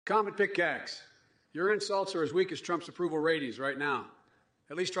Comet Pickaxe, your insults are as weak as Trump's approval ratings right now.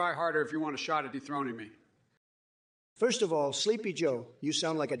 At least try harder if you want a shot at dethroning me. First of all, Sleepy Joe, you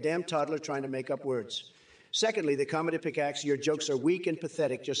sound like a damn toddler trying to make up words. Secondly, the Comedy Pickaxe, your jokes are weak and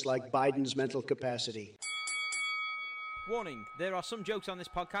pathetic, just like Biden's mental capacity. Warning, there are some jokes on this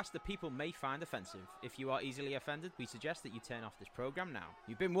podcast that people may find offensive. If you are easily offended, we suggest that you turn off this program now.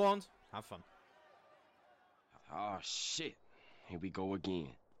 You've been warned. Have fun. Oh, shit. Here we go again.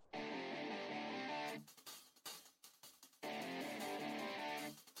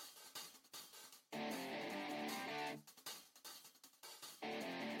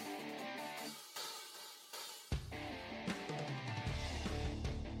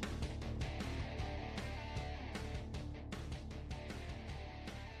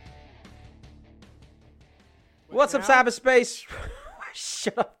 What's up, cyberspace?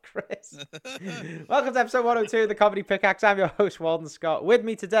 Shut up, Chris. Welcome to episode 102 of the Comedy Pickaxe. I'm your host, Walden Scott. With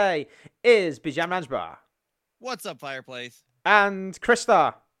me today is Bijam Ransborough. What's up, Fireplace? And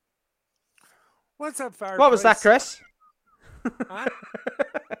Krista. What's up, Fireplace? What was that, Chris? Huh?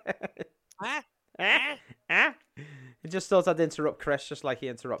 Huh? He just thought I'd interrupt Chris just like he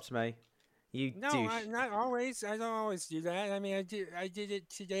interrupts me. You No, douche. not always. I don't always do that. I mean, I did it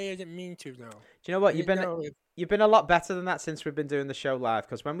today. I didn't mean to, though. Do you know what? You've No, been a lot better than that since we've been doing the show live.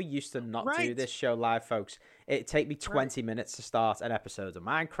 Because when we used to not do Right. this show live, folks, it'd take me 20 minutes to start an episode of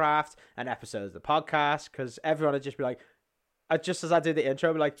Minecraft, an episode of the podcast. Because everyone would just be like, just as I do the intro,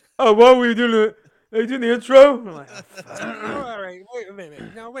 I'd be like, "Oh, what were you doing? Are you doing the intro?" I'm like, "Oh, fuck." Oh, all right. Wait a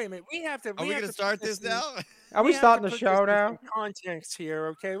minute. No, wait a minute. We have to. Are we going to start this now? Are we have to starting the put show this in now? some Context here,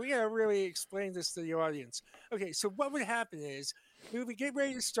 okay? We gotta really explain this to the audience. Okay, so what would happen is we would get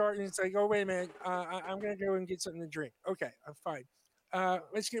ready to start, and it's like, oh wait a minute, I'm gonna go and get something to drink. Okay, I'm fine.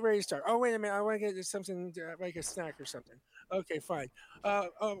 Let's get ready to start. Oh wait a minute, I want to get something like a snack or something. Okay, fine.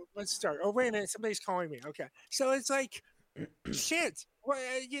 Let's start. Oh wait a minute, somebody's calling me. Okay, so it's like, shit. Well,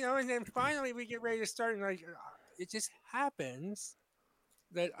 and then finally we get ready to start, and like, it just happens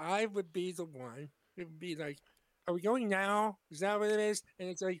that I would be the one. It would be like, are we going now? Is that what it is? And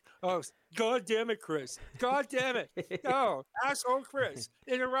it's like, oh, God damn it, Chris. God damn it. No, asshole Chris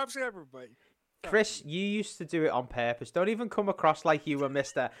interrupts everybody. Chris, you used to do it on purpose. Don't even come across like you were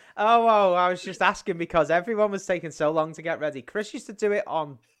Mr. Oh, I was just asking because everyone was taking so long to get ready. Chris used to do it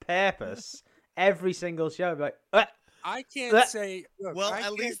on purpose every single show. Like, I can't say. Look, Well, I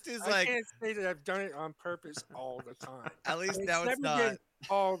at least can't- it's I like- can't say that I've done it on purpose all the time. At least It's now it's never been not.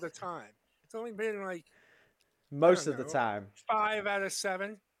 all the time. It's only been like most don't of the know. time. 5 out of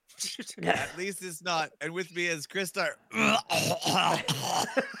 7. At least it's not. And with me as Krista.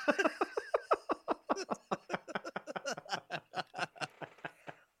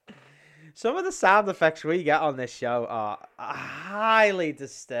 Some of the sound effects we get on this show are highly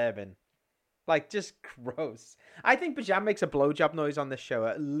disturbing. Like, just gross. I think Bijam makes a blowjob noise on this show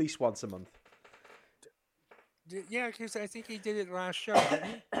at least once a month. Yeah, because I think he did it last show,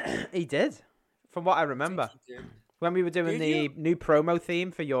 didn't he? He did, from what I I remember. think he did. When we were doing Did the you? new promo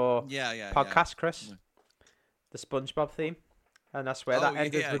theme for your Yeah. podcast, Chris. Yeah. The SpongeBob theme. And I swear Oh, that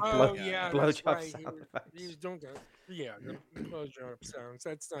ended yeah. with Oh, yeah, yeah, blowjob that's right. sound He effects. was doing that. Yeah, the blowjob sounds.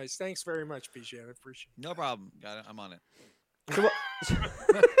 That's nice. Thanks very much, Bijan. I appreciate it. No problem. Got it. I'm on it. So what...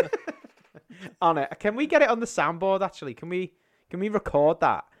 on it. Can we get it on the soundboard, actually? Can we record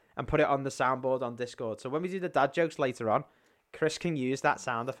that and put it on the soundboard on Discord? So when we do the dad jokes later on, Chris can use that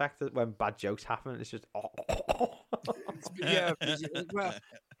sound effect when bad jokes happen. It's just... Yeah, Bijan, well,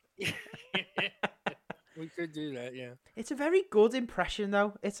 we could do that, yeah. It's a very good impression,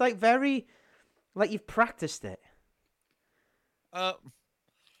 though. It's like very... Like you've practiced it.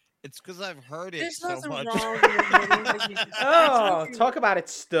 It's because I've heard it There's so nothing much. wrong with admitting that you- Oh, talk about it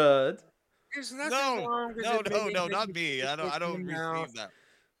stirred. There's nothing No, wrong with no, admitting that not you me. put I it in don't your receive mouth. that.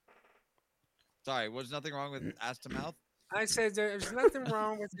 Sorry, was nothing wrong with ass to mouth? I said there's nothing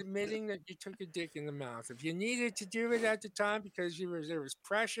wrong with admitting that you took a dick in the mouth. If you needed to do it at the time because there was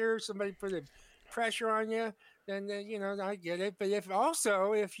pressure, somebody put a pressure on you, then I get it. But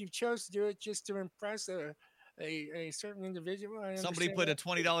if you chose to do it just to impress a certain individual, I Somebody understand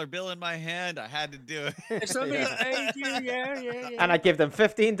put a that. $20 bill in my hand. I had to do it. If somebody paid you, yeah. And I give them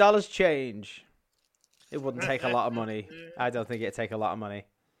 $15 change. It wouldn't take a lot of money. I don't think it'd take a lot of money.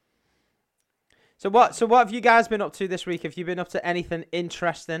 So what have you guys been up to this week? Have you been up to anything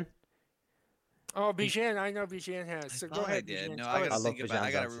interesting? Oh, Bijan, I know Bijan has. So I go thought ahead, I did. Bijan. No, Tell I us. gotta love think about it. I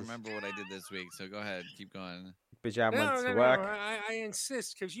Bijan's gotta answers. remember what I did this week. So go ahead, keep going. Bijam went to No, work. I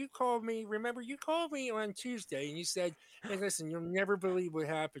insist because you called me. Remember, you called me on Tuesday and you said, "Hey, listen, you'll never believe what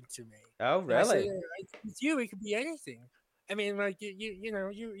happened to me." Oh, And I said, really? With you, it could be anything. I mean, like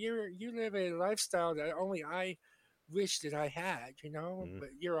you live a lifestyle that only I wish that I had, but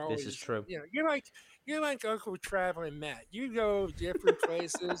you're This always, is true. you're like Uncle Traveling Matt. You go different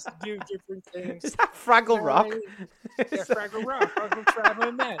places, do different Is things. that Fraggle Rock? Yeah, Fraggle Rock, Uncle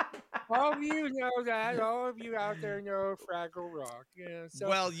Traveling Matt. All of you know that. All of you out there know Fraggle Rock. Yeah. So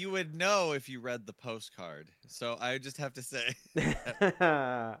Well, you would know if you read the postcard. So I just have to say. That's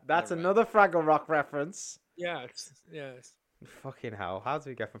Never mind. another Fraggle Rock reference. yes. Fucking hell! How did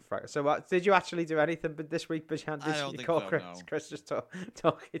we get from Fraggle? So, what did you actually do anything but this week, Bajan? I Did don't you think call so, Chris? no. Chris just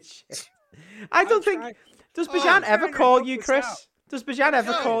talking shit. I don't think. tried- Does Oh, Bajan I'm ever trying to call help you us Chris? out. Does Bajan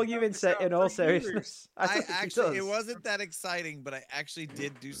ever No. call you Help us in out all for years. seriousness? I don't think he actually, it does. wasn't that exciting, but I actually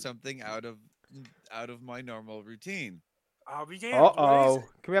did do something out of my normal routine. I'll be damned. Uh What is oh! it?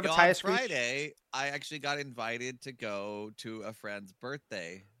 Can we have a On tire squeak? Friday, I actually got invited to go to a friend's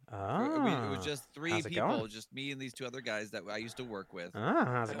birthday. Oh, It was just three how's it people, going? just me and these two other guys that I used to work with. Ah,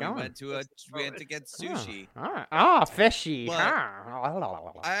 how's it And we going? went to get sushi. Fishy. But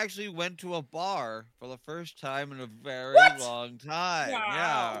Ah. I actually went to a bar for the first time in a very What? long time.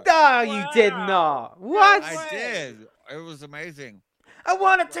 Wow. Yeah, No, you did Wow. not. What? I way. did. It was amazing. I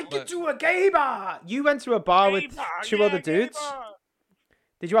want to take you But- to a gay bar. You went to a bar with Gay bar, two yeah, other gay dudes. bar.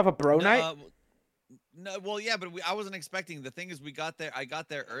 Did you have a bro No, night? no, well, yeah, but I wasn't expecting. The thing is, I got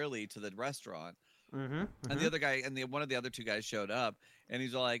there early to the restaurant, Mm-hmm. and the other guy and one of the other two guys showed up, and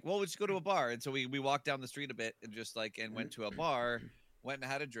he's all like, "Well, let's go to a bar." And so we walked down the street a bit and went to a bar, went and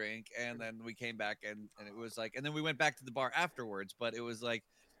had a drink, and then we came back and it was like, and then we went back to the bar afterwards. But it was like,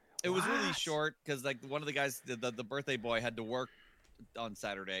 it was really What? short because like one of the guys, the birthday boy, had to work on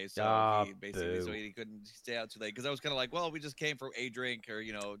Saturday, so Ah, he basically boo. he couldn't stay out too late. Because I was kind of like, well, we just came for a drink, or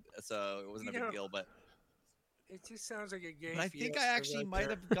so it wasn't a big deal. But It just sounds like a gay. I think I fiesta actually right might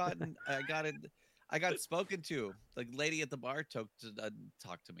there. have gotten I got spoken to. The lady at the bar talked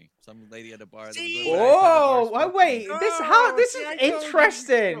to me. Some lady at a bar. That was See? really nice at the bar Oh, spoke to wait! me. This Oh, this see, is I told you you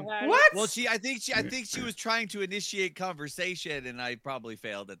interesting. still had it. What? Well, I think she was trying to initiate conversation, and I probably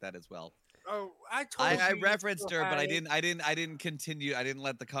failed at that as well. Oh, I told I you you referenced still her, but had it. I didn't continue. I didn't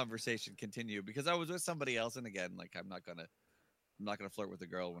let the conversation continue because I was with somebody else, and again, like I'm not gonna flirt with a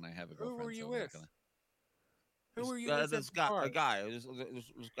girl when I have a Who girlfriend. were you so I'm not with? gonna- Who were you with? This at the bar? guy, this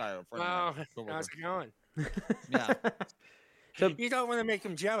guy, a friend Oh, of mine, coworker. how's it going? Yeah. So You don't want to make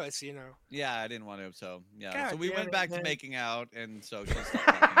him jealous, you know. Yeah, I didn't want to. So yeah, God so we damn went it, back to man. making out, and so she stopped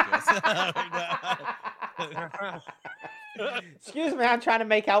talking to us. Excuse me, I'm trying to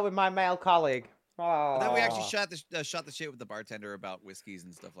make out with my male colleague. Oh. And then we actually shot the shit with the bartender about whiskeys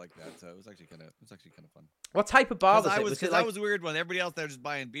and stuff like that. So it was actually kind of fun. What type of bar Because was it? I was a weird one. Everybody else there just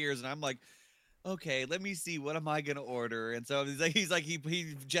buying beers, and I'm like, okay, let me see, what am I gonna order? And so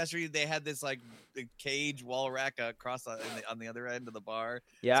he gestured. They had this like the cage wall rack across on the other end of the bar.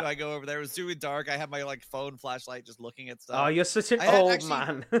 Yeah. So I go over there. It was super dark. I had my like phone flashlight just looking at stuff. Oh, you're such an I had old actually-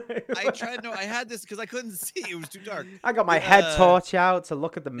 man. I had this because I couldn't see. It was too dark. I got my head torch out to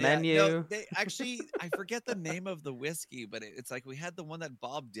look at the Yeah, menu. no, they actually, I forget the name of the whiskey, but it's like we had the one that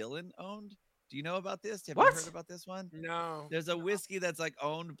Bob Dylan owned. Do you know about this? Have What? you heard about this one? No. There's a whiskey that's like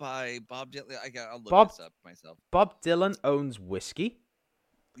owned by Bob Dylan. I'll look Bob- this up myself. Bob Dylan owns whiskey.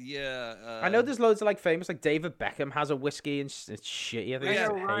 Yeah. I know there's loads of like famous, like David Beckham has a whiskey and it's shitty. I think I it's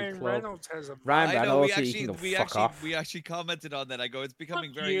know the Ryan Hay Club. Reynolds has a. Ryan I know. Reynolds, he can go fuck off. We actually commented on that. I go, it's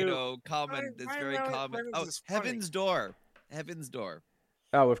becoming Fuck very, you. common. Ryan- It's Ryan very Reynolds- common. Reynolds Oh, is funny. Heaven's Door. Heaven's Door.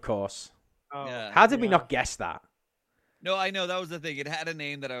 Oh, of course. Oh, Yeah. How did we yeah. not guess that? No, I know that was the thing. It had a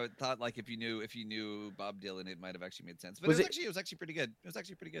name that I thought like if you knew Bob Dylan, it might have actually made sense. But Was it was actually pretty good. It was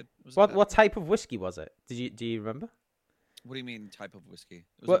actually pretty good. It wasn't What bad. what type of whiskey was it? Do you remember? What do you mean type of whiskey? It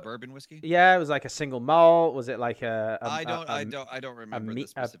was What- a bourbon whiskey? Yeah, it was like a single malt. Was it like I don't remember meat- the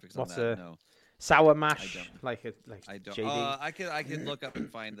specifics on what's that. a- No, sour mash? don't. Like I don't. JD. I could look up and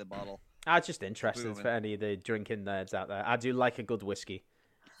find the bottle. I'm just interested moment. for any of the drinking nerds out there. I do like a good whiskey.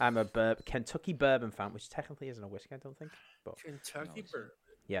 I'm a Kentucky bourbon fan, which technically isn't a whiskey, I don't think. But Kentucky No, it's- bourbon.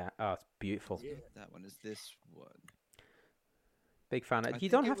 yeah, oh, it's beautiful. Yeah. That one is this one. Big fan. I You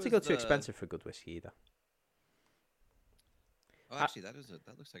think don't it have to was go too the- expensive for good whiskey either. Oh, actually, that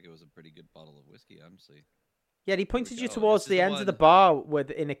looks like it was a pretty good bottle of whiskey. Honestly. Yeah, he pointed you go. towards This is the the end of the one- bar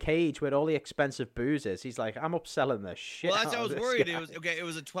in a cage where all the expensive booze is. He's like, I'm upselling the shit. Well, that's out I of was this worried. guy." It was okay. It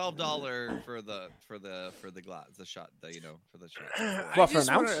was a $12 for the glass, the shot. For the shot. What, for an just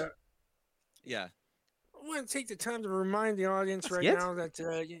ounce? Yeah. I want to take the time to remind the audience That's right good. now that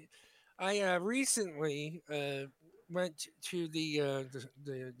I recently went to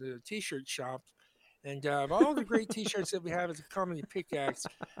the t-shirt shop And of all the great T-shirts that we have at the Comedy Pickaxe,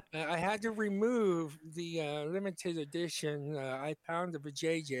 I had to remove the limited edition I Pound of a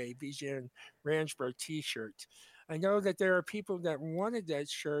JJ Bijan Ranchbro T-shirt. I know that there are people that wanted that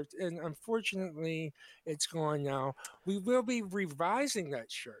shirt, and unfortunately, it's gone now. We will be revising that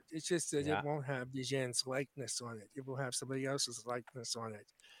shirt. It's just that Yeah. it won't have Bijan's likeness on it. It will have somebody else's likeness on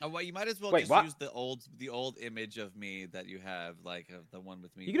it. Oh, well, you might as well Wait, just what? use the old image of me that you have, like of the one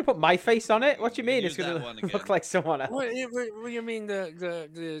with me. You're gonna put my face on it? What do you mean? Use It's gonna that one look again. like someone else. What do you mean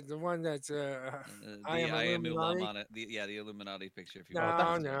the one that's I am Illuminati? on it. The Illuminati picture. If you No,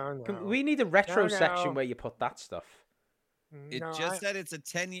 want. no. We need a retro No. section where you put that stuff. It No, just said it's a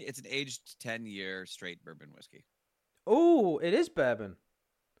 10-year. It's an aged 10-year straight bourbon whiskey. Oh, it is bourbon.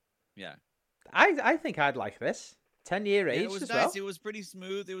 Yeah. I think I'd like this. 10-year Yeah, age it was as nice. well. It was pretty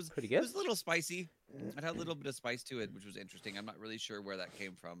smooth. It was Pretty It good. was a little spicy. It had a little bit of spice to it, which was interesting. I'm not really sure where that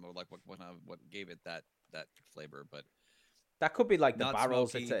came from or like what gave it that flavor, but That could be like the not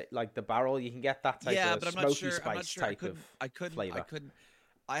barrels. smoky. Like the barrel. You can get that type yeah, of but I'm smoky not sure. spice I'm not sure. type of flavor.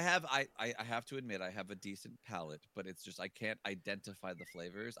 I have to admit I have a decent palate, but it's just I can't identify the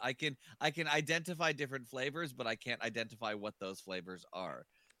flavors. I can identify different flavors, but I can't identify what those flavors are.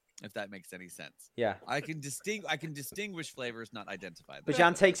 If that makes any sense. Yeah. I can distinguish flavors, not identify them.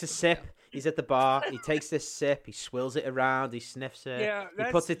 Bajan takes a sip. He's at the bar. He takes this sip. He swills it around. He sniffs it. Yeah, he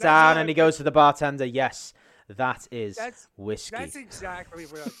that's- puts it that's down how and I he goes to the bartender. Yes, that is That's- whiskey. That's exactly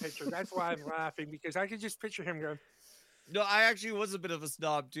what I pictured. That's why I'm laughing because I could just picture him going, No, I actually was a bit of a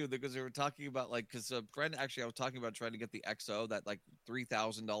snob too, because we were talking about because a friend I was talking about trying to get the XO, that like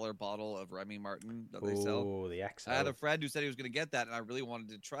 $3,000 bottle of Remy Martin that they sell. Oh, the XO. I had a friend who said he was going to get that, and I really wanted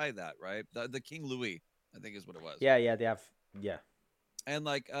to try that. Right, the King Louis, I think is what it was. Yeah, they have. Yeah. And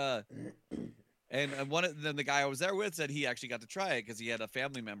like and then the guy I was there with said he actually got to try it because he had a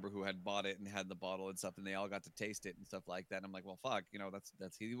family member who had bought it and had the bottle and stuff, and they all got to taste it and stuff like that. And I'm like, well, fuck,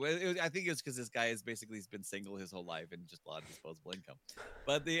 that's he. I think it's because this guy is basically he's been single his whole life and just a lot of disposable income,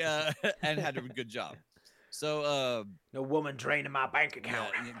 but and had a good job. So no woman draining my bank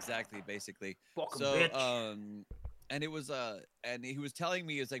account. Yeah, exactly, basically. Fucking So bitch. and it was and he was telling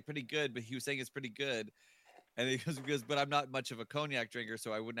me it's like pretty good, but he was saying it's pretty good. And he goes, but I'm not much of a cognac drinker,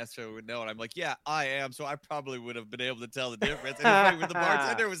 so I wouldn't necessarily know. And I'm like, yeah, I am. So I probably would have been able to tell the difference. And it's funny, the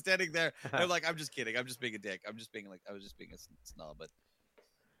bartender was standing there. And I'm like, I'm just kidding. I'm just being a dick. I was just being a snob.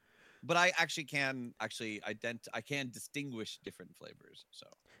 But I actually can I can distinguish different flavors. So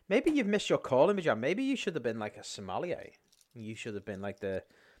Maybe you've missed your calling, Bajan. Maybe you should have been like a sommelier. You should have been like the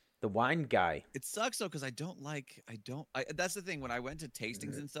wine guy. it sucks though, because that's the thing. When I went to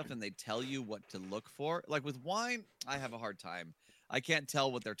tastings and stuff and they tell you what to look for, like with wine, I have a hard time. I can't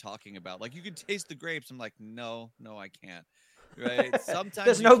tell what they're talking about. Like you can taste the grapes. I'm like, no, I can't. Right? Sometimes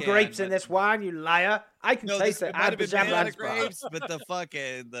There's you no can, grapes in but- this wine, you liar. I can No, taste this it. might have been made out of Bajan grapes, but the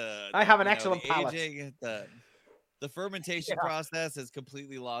fucking I have an you know, excellent the palate. aging, the fermentation process has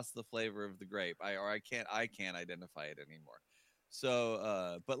completely lost the flavor of the grape. I can't identify it anymore.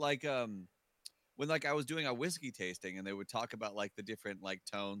 So but like when like I was doing a whiskey tasting and they would talk about like the different like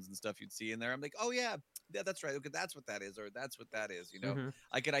tones and stuff you'd see in there, I'm like, oh yeah, that's right. Okay, that's what that is, or that's what that is. Mhm.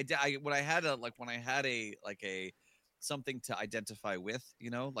 I could when I had a something to identify with,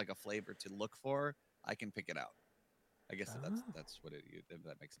 like a flavor to look for, I can pick it out. I guess that's what it. If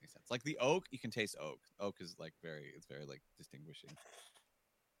that makes any sense. Like the oak, you can taste oak. Oak is like it's very like distinguishing.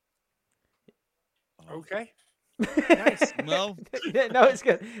 Oh. okay. Nice. No, No, it's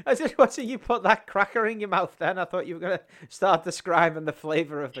good. I was just watching you put that cracker in your mouth then. I thought you were going to start describing the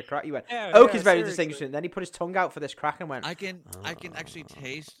flavor of the cracker. You went, Yeah, oak yeah, is very seriously. distinguishing. Then he put his tongue out for this cracker and went, I can actually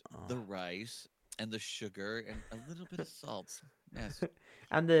taste the rice and the sugar and a little bit of salt. Yes.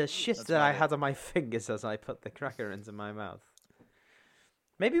 and the shit That's that I about it. had on my fingers as I put the cracker into my mouth.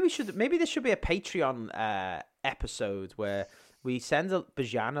 Maybe this should be a Patreon episode where we send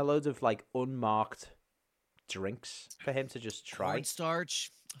Bajan a load of like unmarked drinks for him to just try.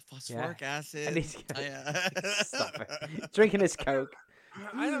 Cornstarch, phosphoric acid. And he's Stop Stop it. Drinking his Coke.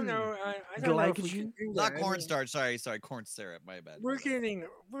 I don't know. I don't know if we Glycogen? can do Not that. I mean, cornstarch. Sorry, corn syrup. My bad. we're just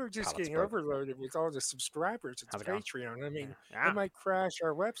Palate's getting broken. overloaded with all the subscribers. It's How's it going? Patreon. I mean, Yeah. it might crash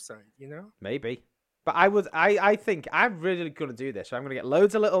our website. Maybe. But I think I'm really going to do this. So I'm going to get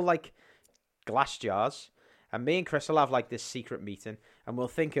loads of little like glass jars. And me and Chris will have like this secret meeting. And we'll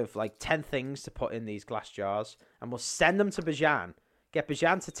think of like 10 things to put in these glass jars. And we'll send them to Bajan. Get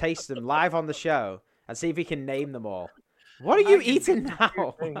Bajan to taste them live on the show. And see if he can name them all. What are you eating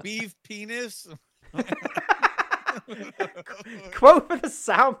now? Beef penis. Quote for the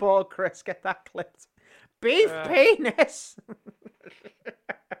soundboard, Chris. Get that clipped. Beef penis.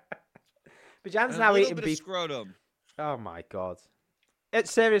 But Jan's And now a little eating bit beef. of scrotum. Oh my god.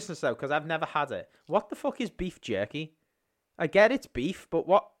 It's seriousness though, because I've never had it. What the fuck is beef jerky? I get it's beef, but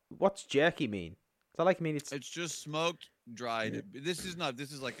what's jerky mean? Does that mean it's It's just smoked, dried. This is not.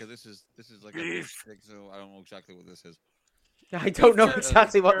 This is like a beef stick. So I don't know exactly what this is. I don't know jerky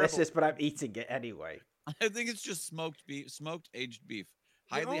exactly is what this terrible. is, but I'm eating it anyway. I think it's just smoked beef, smoked aged beef,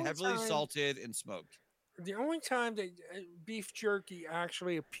 The only heavily time- salted and smoked. The only time that beef jerky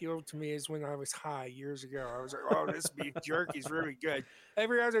actually appealed to me is when I was high years ago. I was like, "Oh, this beef jerky is really good."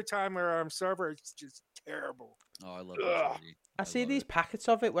 Every other time where I'm sober, it's just terrible. Oh, I love beef jerky. I see love these it. packets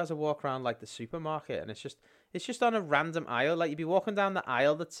of it as I walk around like the supermarket, and it's just on a random aisle. Like you'd be walking down the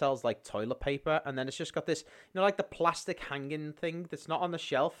aisle that sells like toilet paper, and then it's just got this, like the plastic hanging thing that's not on the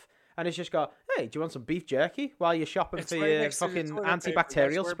shelf, and it's just got, hey, do you want some beef jerky while you're shopping It's for right your next to the fucking toilet paper.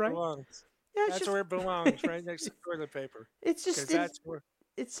 antibacterial That's where spray? it belongs. Yeah, it's That's just, where it belongs, right next to toilet paper. it's just, 'Cause it's, that's where.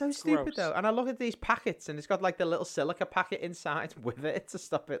 it's so it's stupid gross. though. And I look at these packets, and it's got like the little silica packet inside with it to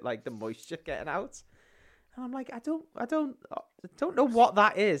stop it like the moisture getting out. And I'm like, I don't know what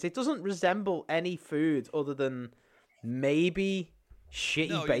that is. It doesn't resemble any food other than maybe shitty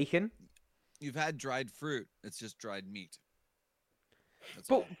No, bacon. You've had dried fruit. It's just dried meat. That's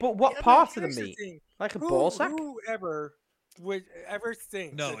But all. but what Yeah, but part of the here's meat? thing. Like a ball sack? Whoever would ever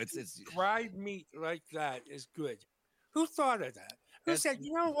think No, that it's dried meat like that is good? Who thought of that? Who It's- said,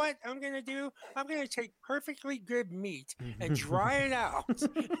 you know what I'm going to do? I'm going to take perfectly good meat and dry it out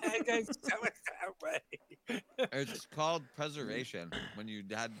and then sell it that way. It's called preservation. When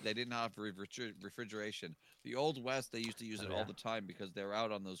they didn't have refrigeration. The old West, they used to use it all the time because they were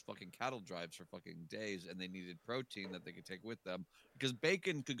out on those fucking cattle drives for fucking days, and they needed protein that they could take with them. Because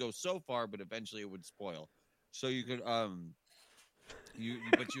bacon could go so far, but eventually it would spoil. So you could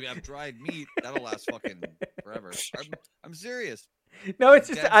but you have dried meat that'll last fucking forever. I'm serious. No, it's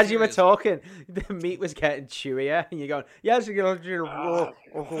just Dead as you were serious. talking, the meat was getting chewier, and you're going, yes, you're going to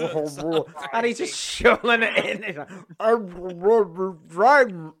and he's just shoveling it in. He's like,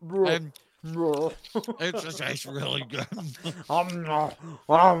 It just tastes really good.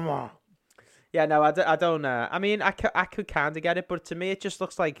 Yeah, no, I don't. I mean, I could kind of get it, but to me, it just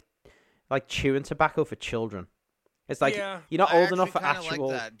looks like chewing tobacco for children. It's like Yeah. you're not I old enough for actually kinda actual.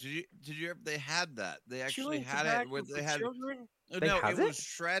 like that. Did you? They had that. They actually Chewing had it tobacco where for they had. children? They No, had it it? was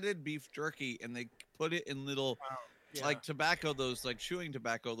shredded beef jerky, and they put it in little Yeah. like tobacco, those like chewing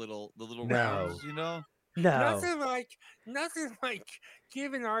tobacco, the little No. rounds, you know. No, Nothing like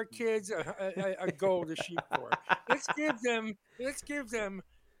giving our kids a goal to shoot for. Let's give them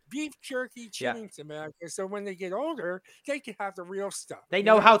beef jerky Yeah. chewing tobacco, so when they get older, they can have the real stuff. they you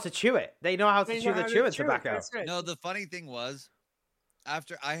know how to chew it. They know how to They chew know the how to chewing chew it, tobacco. that's it. No, the funny thing was,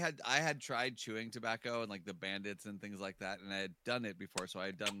 after I had tried chewing tobacco and like the bandits and things like that, and I had done it before, so I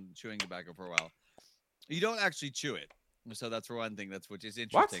had done chewing tobacco for a while. You don't actually chew it, so that's for one thing. Which is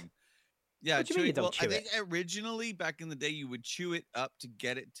interesting. Yeah, What do you mean you don't chew I think originally back in the day you would chew it up to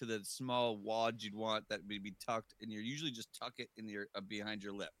get it to the small wad you'd want that would be tucked in your. Usually just tuck it in your behind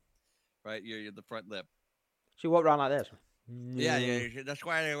your lip, right? Your the front lip. She walked around like this. Yeah. That's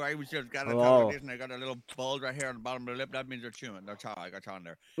why I was just got a Oh. this, and I got a little bulge right here on the bottom of the lip. That means they're chewing. That's how I got on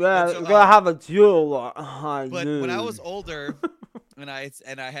there. Well, so, we're gonna have a duel. But when I was older, and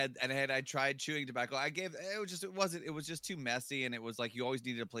I tried chewing tobacco, it was just too messy, and it was like you always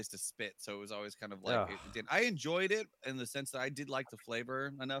needed a place to spit, so it was always kind of like Ugh. I enjoyed it in the sense that I did like the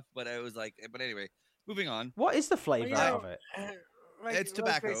flavor enough, but it was like, but anyway, moving on. What is the Well, flavor you know, of it? It's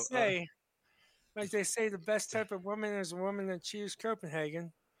tobacco, Like they say, the best type of woman is a woman that chews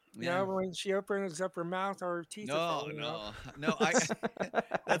Copenhagen. You Yeah. know, when she opens up her mouth, or her teeth. are falling out. No.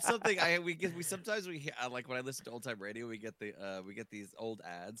 That's something we sometimes hear, like when I listen to old time radio, we get these old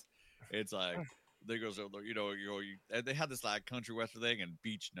ads. It's like they goes, and they had this like country western thing, and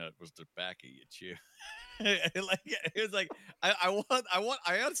beech nut was the tobacco you chew. Like it was like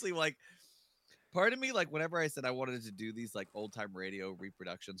I honestly like. Part of me, like, whenever I said I wanted to do these like old time radio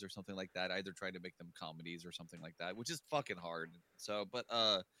reproductions or something like that, either trying to make them comedies or something like that, which is fucking hard. So, but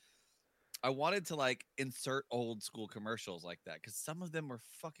I wanted to like insert old school commercials like that because some of them were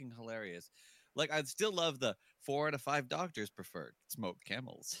fucking hilarious. Like, I'd still love the 4 out of 5 doctors prefer smoked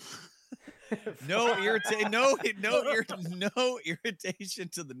camels. No irritation to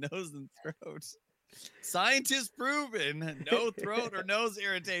the nose and throat. Scientists proven no throat or nose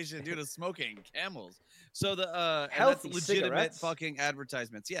irritation due to smoking camels. So the and Healthy that's legitimate cigarettes. fucking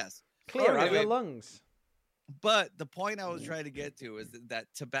advertisements. Yes, Clear out anyway. your lungs. but the point I was trying to get to is the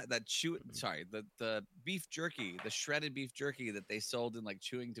beef jerky, the shredded beef jerky that they sold in like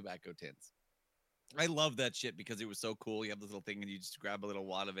chewing tobacco tins. I love that shit because it was so cool. You have this little thing and you just grab a little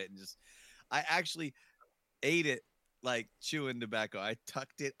wad of it and just. I actually ate it like chewing tobacco. I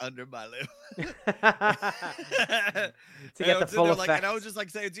tucked it under my lip To get the full like, effect. and I was just like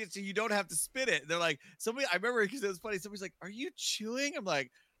saying, so you don't have to spit it. They're like, somebody. I remember because it was funny. Somebody's like, "Are you chewing?" I'm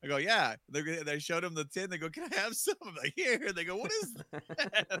like, I go, "Yeah." They showed them the tin. They go, "Can I have some?" I'm like, "Here." They go, "What is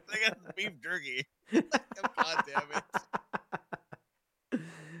that?" They got beef jerky. God damn it.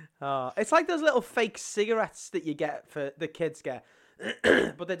 Oh, it's like those little fake cigarettes that you get for the kids get,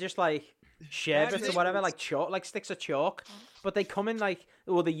 but they're just like sherbets or whatever, like chalk, like sticks of chalk. But they come in like,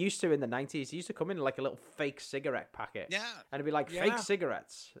 well, they used to in the 90s. They used to come in like a little fake cigarette packet. Yeah. And it'd be like fake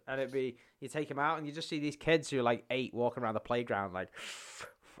cigarettes, and it'd be you take them out and you just see these kids who are like 8 walking around the playground like,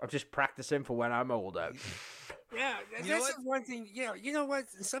 I'm just practicing for when I'm older. Yeah, that's one thing. You know what?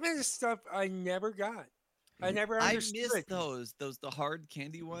 Some of this stuff I never got. I never I understood. miss those the hard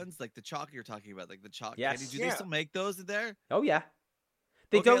candy ones, like the chalk you're talking about, like the chalk Yes. candy. Do they still make those in there? Oh yeah.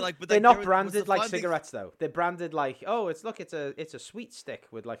 They Okay, don't. like, but, they're like, not there was branded the like fun thing- cigarettes though. They're branded like, oh, it's a sweet stick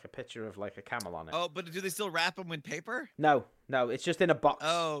with like a picture of like a camel on it. Oh, but do they still wrap them in paper? No, it's just in a box.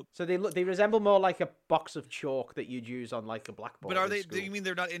 Oh. So they resemble more like a box of chalk that you'd use on like a blackboard. But are in they? school. Do you mean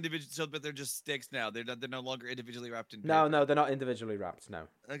they're not individual? So, but they're just sticks now. They're no longer individually wrapped in paper. No, they're not individually wrapped. No.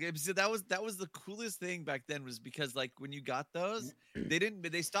 Okay, so that was the coolest thing back then was because like when you got those,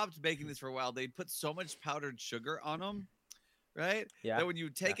 they stopped making this for a while. They put so much powdered sugar on them, right? Yeah. That when you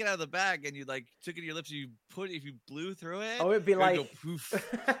take it out of the bag and you like took it to your lips, if you blew through it, Oh, it'd be would like go poof.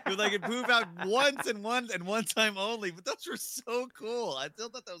 It would like it poof out once and one time only. But those were so cool. I still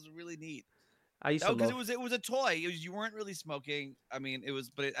thought that was really neat. I used to love. Because it was a toy. You weren't really smoking. I mean,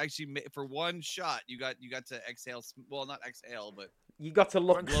 but it actually for one shot you got to exhale. Well, not exhale, but You got to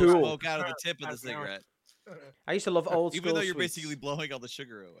look blow cool. smoke out of the tip of the cigarette. I used to love old school. Even though you're sweets. basically blowing all the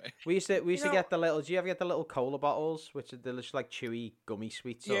sugar away. We used to get the little. Do you ever get the little cola bottles, which are delicious, like chewy gummy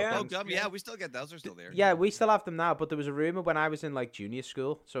sweets? Sort of Oh, things? gum. Yeah, we still get those. They're still there. Yeah, we still have them now, but there was a rumor when I was in like junior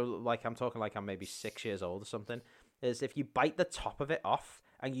school, so like I'm talking like I'm maybe 6 years old or something, is if you bite the top of it off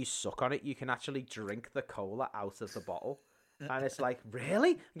and you suck on it, you can actually drink the cola out of the bottle. And it's like,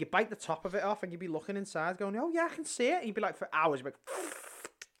 really? And you bite the top of it off and you'd be looking inside going, oh yeah, I can see it. And you'd be like, for hours, you'd be like,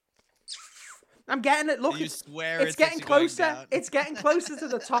 I'm getting it. Look, You swear it's getting actually going closer. down. It's getting closer to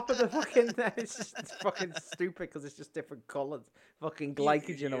the top of the fucking. It's fucking stupid because it's just different colours. Fucking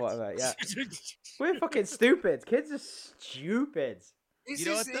glycogen or whatever. Yeah, we're fucking stupid. Kids are stupid.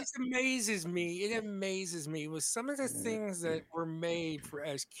 It amazes me. It amazes me with some of the things that were made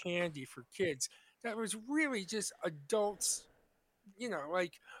as candy for kids that was really just adults.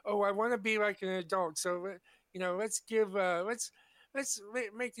 Like, oh, I want to be like an adult, so let's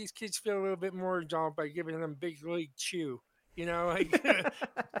make these kids feel a little bit more adult by giving them big league chew. Like,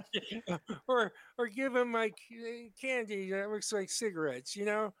 or give them like candy that looks like cigarettes.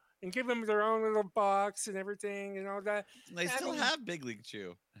 And give them their own little box and everything and all that. They still have Big League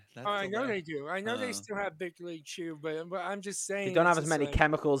Chew. I know they do. I know they still have Big League Chew, but I'm just saying They don't have as many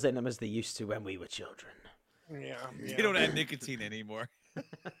chemicals in them as they used to when we were children. Yeah. They don't have nicotine anymore.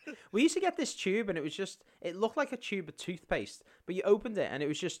 We used to get this tube and it looked like a tube of toothpaste, but you opened it and it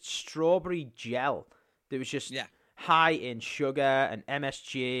was just strawberry gel. It was just high in sugar and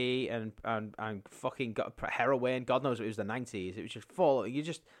MSG and fucking heroin. God knows it was the 90s. It was just full. You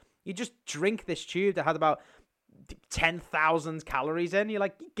just drink this tube that had about 10,000 calories in. You're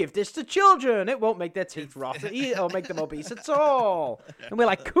like, give this to children. It won't make their teeth rot or make them obese at all. And we're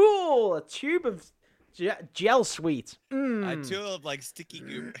like, cool, a tube of gel sweet. A tube of like sticky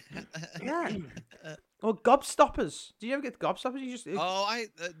goop. Yeah. Or gobstoppers. Do you ever get gobstoppers? You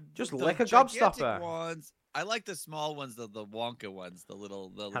just lick a gobstopper. Ones, I like the small ones, the Wonka ones, the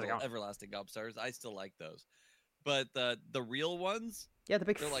little everlasting gobstoppers. I still like those. But the real ones, yeah, the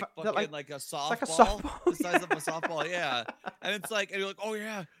big, they're like they're fucking like a softball, like a softball, the size of a softball, yeah. And it's like, and you're like, oh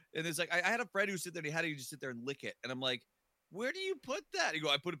yeah. And it's like, I had a friend who sit there, and he had to just sit there and lick it, and I'm like, where do you put that? You go,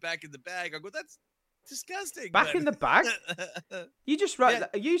 I put it back in the bag. I go, that's disgusting. Back in the bag? You just I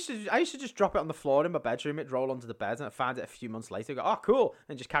used to just drop it on the floor in my bedroom. It'd roll onto the bed, and I found it a few months later. I go, oh cool,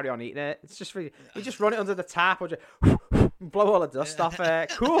 and just carry on eating it. It's just really, you just run it under the tap or just blow all the dust off it.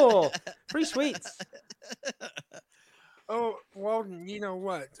 Cool, free sweets. Oh, Walden, you know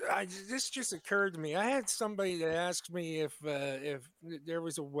what? This just occurred to me. I had somebody that asked me if there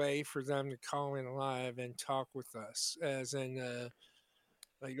was a way for them to call in live and talk with us, as in,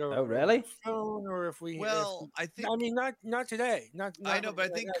 like, oh really? Phone, or if we. I think. I mean, not today. Not I know,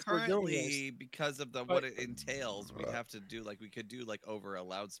 but I think currently, this. because of what it entails, we have to do we could do over a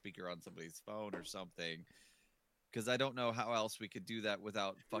loudspeaker on somebody's phone or something. Because I don't know how else we could do that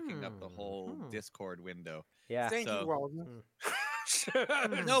without fucking up the whole Discord window. Yeah. Thank you, Walden.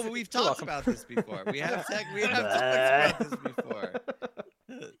 No, but we've talked about this before. We have talked about this before.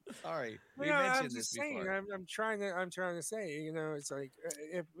 Sorry, we I'm mentioned just this saying. before. I'm trying to say. It's like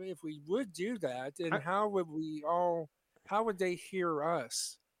if we would do that, then I- how would we all? How would they hear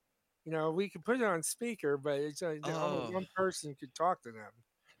us? We could put it on speaker, but it's only Oh. one person could talk to them.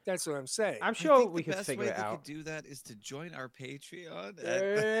 That's what I'm saying. I'm I sure think we the could best figure way it they out. could do that is to join our Patreon.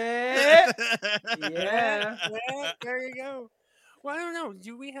 Yeah. Yeah, there you go. Well, I don't know.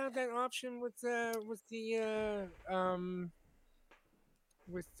 Do we have that option with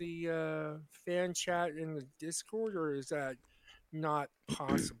the fan chat in the Discord, or is that not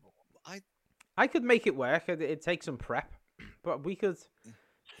possible? I could make it work. It'd take some prep, but we could.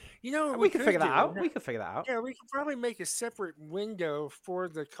 We could figure that do? out. We could figure that out. Yeah, we could probably make a separate window for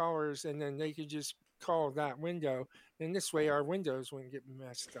the callers, and then they could just call that window. And this way, our windows wouldn't get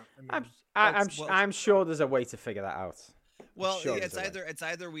messed up. I'm sure there's a way to figure that out. Well, Sure yeah, there's a way. it's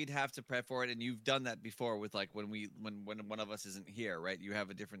either we'd have to prep for it, and you've done that before with like when one of us isn't here, right? You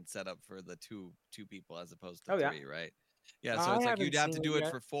have a different setup for the two people as opposed to Oh, yeah. three, right? Yeah, so I it's like haven't you'd have to seen do it it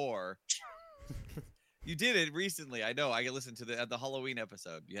yet. for 4. You did it recently. I know. I listened to the Halloween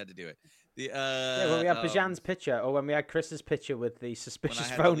episode. You had to do it. Yeah, when we had Bajan's picture, or when we had Chris's picture with the when I suspicious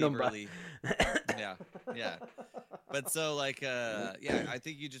had to phone leave number. early. Yeah. But so like I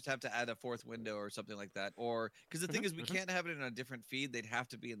think you just have to add a 4th window or something like that, or because the thing is we can't have it in a different feed. They'd have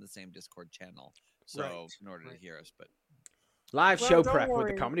to be in the same Discord channel, so Right, in order to right. hear us. But Live Well, show don't prep with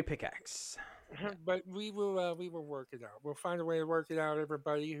worry. the comedy pickaxe. But we will work it out. We'll find a way to work it out.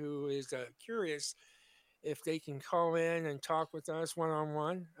 Everybody who is curious, if they can call in and talk with us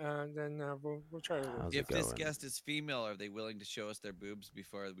one-on-one, then we'll try to work. How's it it if this going? guest is female, are they willing to show us their boobs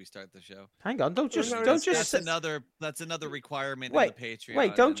before we start the show? Hang on, don't just no, don't that's just That's another requirement wait, in the Patreon.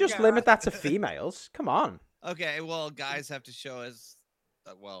 wait, don't and- just Yeah, limit that to females. Come on, Okay, well, guys have to show us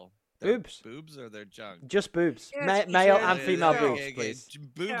their boobs, boobs or their junk. just boobs, Yes, male yeah, and yeah, female yeah, boobs, Okay. please.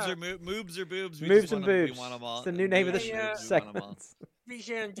 Boobs Yeah. or moobs or boobs. We Moves just and want 'em- boobs. We want 'em all. It's the new name of the Moobs and Hey, boobs, we want 'em all. segment.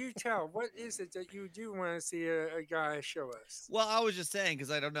 Bijan, do tell. What is it that you do want to see a guy show us? Well, I was just saying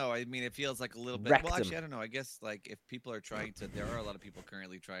because I don't know. I mean, it feels like a little bit. Wrecked Well, actually, him. I don't know. I guess like if people are trying to, there are a lot of people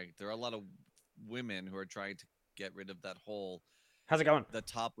currently trying. There are a lot of women who are trying to get rid of that whole. How's it going? The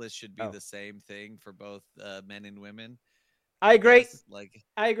topless should be Oh. the same thing for both men and women. I agree. Yes, like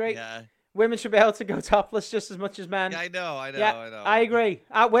I agree. yeah, Women should be able to go topless just as much as men. yeah, I know. Yeah, I know. I agree.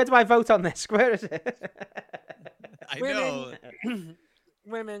 Where do I vote on this? Where is it? I know.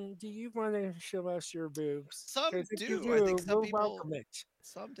 Women, do you want to show us your boobs? Some 'Cause if do. you I think some we'll people- welcome it.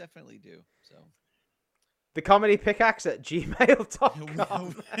 Some definitely do. So The comedy pickaxe at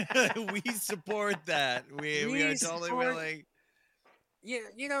gmail.com. we support that. We We are totally support- willing. Yeah,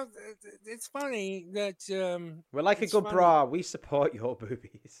 it's funny that We're like a It's good funny. bra. We support your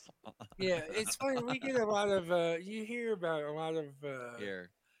boobies. yeah, it's funny. We get a lot of you hear about a lot of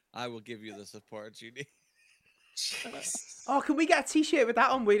Here, I will give you the support you need. Oh, can we get a t-shirt with that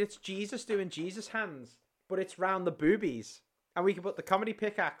on where it's Jesus doing Jesus hands, but it's round the boobies? And we can put the comedy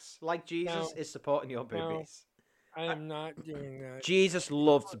pickaxe, like Jesus No. is supporting your No. boobies. I am not doing that. Jesus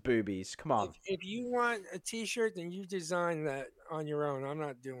loved boobies. Come on. If you want a T-shirt, then you design that on your own. I'm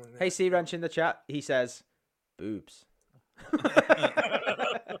not doing that. Hey, C Wrench in the chat. He says, boobs.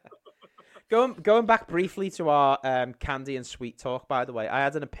 Going back briefly to our candy and sweet talk, by the way, I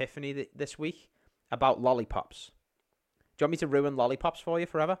had an epiphany this week about lollipops. Do you want me to ruin lollipops for you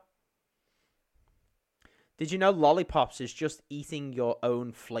forever? Did you know lollipops is just eating your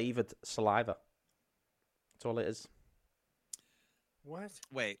own flavored saliva? That's all it is. What?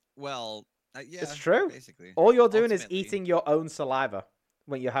 Wait, well, yeah, It's true. Basically, All you're doing is Ultimately. eating your own saliva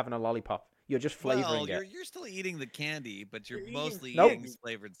when you're having a lollipop. You're just flavoring well, it. you're still eating the candy, but you're You're eating mostly Nope. eating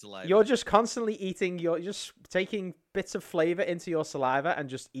flavored saliva. You're just constantly eating you're just taking bits of flavor into your saliva and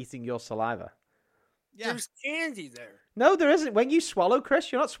just eating your saliva. yeah. There's candy there. No, there isn't. When you swallow,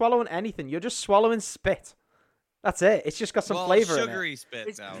 Chris, you're not swallowing anything. You're just swallowing spit. That's it. It's just got some well, flavor in it. sugary spit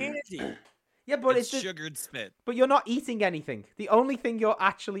It's now. candy. Yeah, but it's it's sugared spit. but you're not eating anything. The only thing you're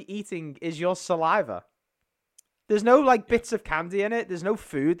actually eating is your saliva. There's no like bits of candy in it. There's no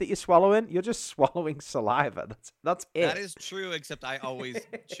food that you're swallowing. You're just swallowing saliva. That's it. That is true, except I always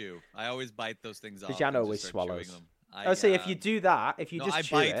chew. I always bite those things off. Jan and just always start chewing swallows. them. I would say if you do that, if you no, just I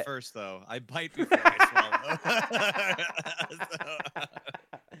chew bite it, first though. I bite before I swallow.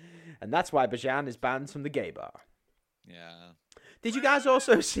 and that's why Bajan is banned from the gay bar. Yeah. Did you guys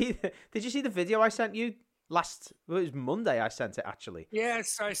also see? Did you see the video I sent you last? Well, it was Monday. I sent it actually.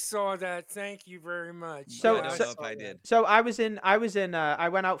 Yes, I saw that. Thank you very much. So- I don't Yeah, know saw if I that. did. So I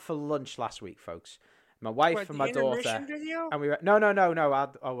went out for lunch last week, folks. My wife What, and the my intermission daughter. video? And we went, no. I'll tell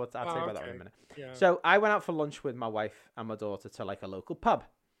you about that in a minute. Yeah. So I went out for lunch with my wife and my daughter to like a local pub.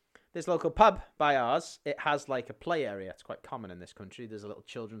 This local pub by ours, it has like a play area. It's quite common in this country. There's a little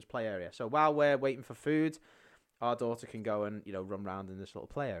children's play area. So while we're waiting for food, our daughter can go and, run around in this little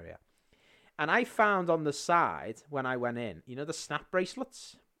play area. And I found on the side when I went in, the snap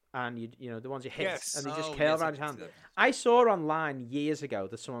bracelets, and the ones you hit and they just curl around your hand. I saw online years ago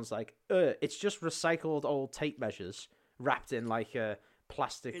that someone's like, it's just recycled old tape measures wrapped in like a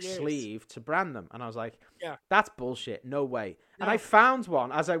plastic sleeve to brand them. And I was like, that's bullshit. No way. No. And I found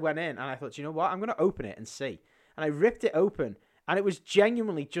one as I went in, and I thought, you know what? I'm going to open it and see. And I ripped it open, and it was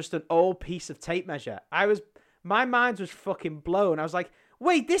genuinely just an old piece of tape measure. My mind was fucking blown. I was like,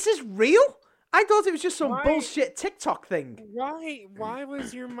 wait, this is real? I thought it was just some bullshit TikTok thing. Why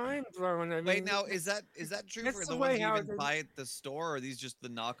was your mind blown? I mean, wait, now is that true for the ones you even buy at the store, or are these just the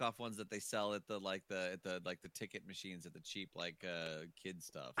knockoff ones that they sell at the ticket machines at the cheap kid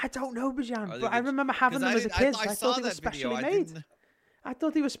stuff? I don't know, Bajan, but I remember having them as a kid. I thought they were specially made. I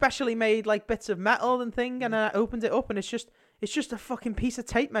thought they were specially made, like bits of metal and thing, and I opened it up, and it's just a fucking piece of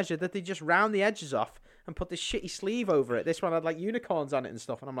tape measure that they just round the edges off and put this shitty sleeve over it. This one had like unicorns on it and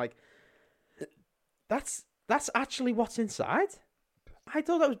stuff, and I'm like, That's actually what's inside? I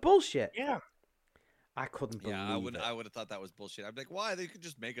thought that was bullshit. Yeah. I couldn't believe it. I would have thought that was bullshit. I'd be like, why? They could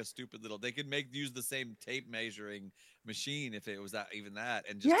just make a stupid little. They could use the same tape measuring machine if it was that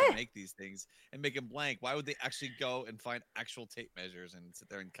and just to make these things and make them blank. Why would they actually go and find actual tape measures and sit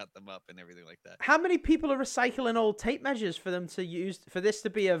there and cut them up and everything like that? How many people are recycling old tape measures for them to use for this to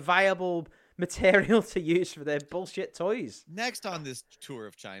be a viable material to use for their bullshit toys? Next on this tour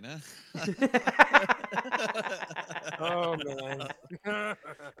of China. Oh man.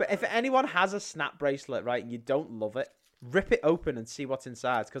 But if anyone has a snap bracelet, right, and you don't love it, rip it open and see what's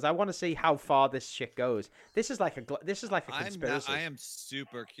inside, because I want to see how far this shit goes. This is like a conspiracy. I am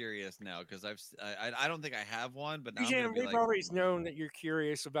super curious now because I don't think I have one, but now We've always known that you're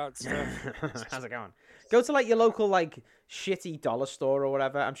curious about stuff. How's it going? Go to like your local like shitty dollar store or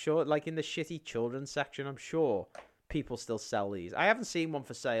whatever. I'm sure, like in the shitty children's section, I'm sure people still sell these. I haven't seen one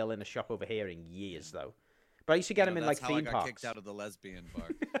for sale in a shop over here in years though. But I used to get them in like theme parks. That's how I got kicked out of the lesbian bar.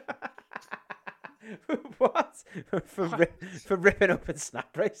 What? For ripping open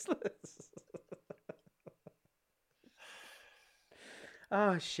snap bracelets?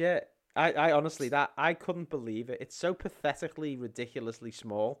 Oh shit! I honestly I couldn't believe it. It's so pathetically, ridiculously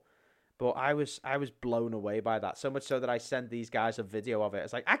small. But I was blown away by that. So much so that I sent these guys a video of it.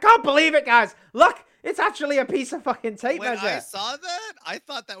 It's like, I can't believe it, guys. Look, it's actually a piece of fucking tape measure. When I saw that, I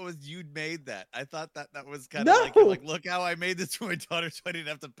thought that was you'd made that. I thought that was kind of like, look how I made this for my daughter so I didn't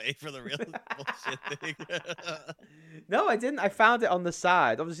have to pay for the real bullshit thing. No, I didn't. I found it on the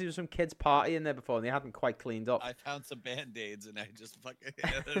side. Obviously, there was some kids party in there before and they hadn't quite cleaned up. I found some Band-Aids and I just fucking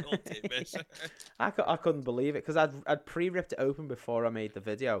had an old tape measure. I couldn't believe it because I'd pre-ripped it open before I made the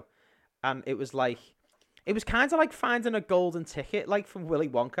video. And it was kind of like finding a golden ticket, like from Willy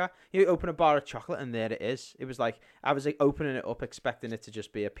Wonka. You open a bar of chocolate and there it is. It was like, I was like opening it up, expecting it to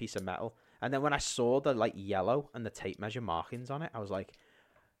just be a piece of metal. And then when I saw the like yellow and the tape measure markings on it, I was like,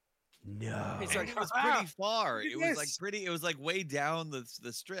 no. It was pretty far. It was like way down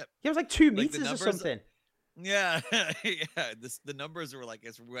the strip. Yeah, it was like 2 meters or something. Yeah. Yeah. The numbers were like,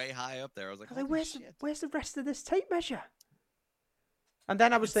 it's way high up there. I was like, where's the rest of this tape measure? And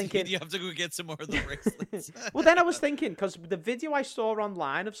then I was thinking, you have to go get some more of the bracelets. Well, then I was thinking, because the video I saw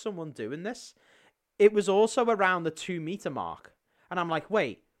online of someone doing this, it was also around the 2 meter mark. And I'm like,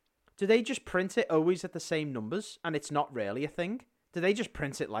 wait, do they just print it always at the same numbers? And it's not really a thing? Do they just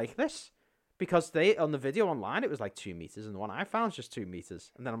print it like this? Because on the video online, it was like 2 meters. And the one I found is just 2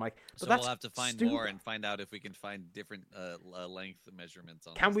 meters. And then I'm like, so we'll have to find more and find out if we can find different length measurements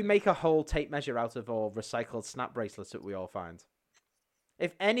on Can we make a whole tape measure out of all recycled snap bracelets that we all find?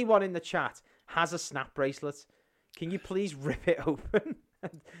 If anyone in the chat has a snap bracelet, can you please rip it open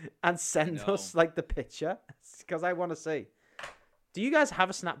and send us like the picture? Because I want to see. Do you guys have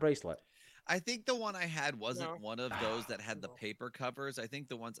a snap bracelet? I think the one I had wasn't one of those that had the paper covers. I think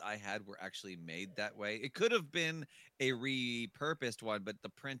the ones I had were actually made that way. It could have been a repurposed one, but the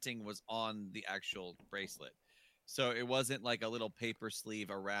printing was on the actual bracelet. So it wasn't like a little paper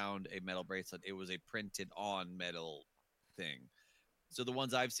sleeve around a metal bracelet. It was a printed on metal thing. So the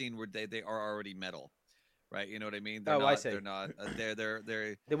ones I've seen they are already metal, right? You know what I mean? I see. They're not. They're.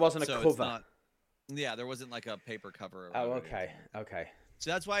 There wasn't a cover. There wasn't like a paper cover. Oh, okay, okay. So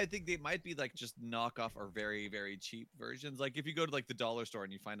that's why I think they might be like just knockoff or very, very cheap versions. Like if you go to like the dollar store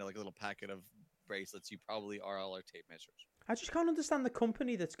and you find like a little packet of bracelets, you probably are all our tape measures. I just can't understand the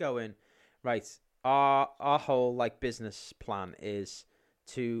company that's going, right, our whole like business plan is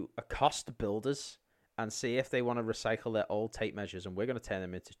to accost the builders and see if they want to recycle their old tape measures, and we're going to turn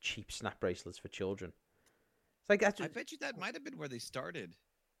them into cheap snap bracelets for children. It's like that's I bet you that might have been where they started.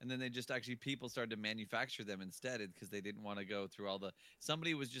 And then they just actually people started to manufacture them instead because they didn't want to go through all the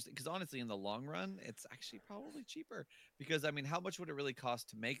somebody was just because honestly in the long run it's actually probably cheaper because I mean how much would it really cost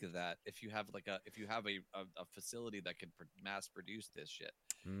to make that if you have like a facility that could mass produce this shit.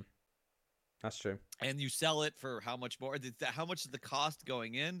 That's true. And you sell it for how much more? How much is the cost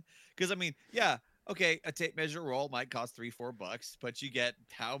going in? Because I mean, yeah, okay, a tape measure roll might cost $3-4, but you get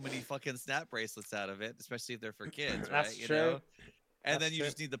how many fucking snap bracelets out of it, especially if they're for kids, right? That's true. And That's then you true.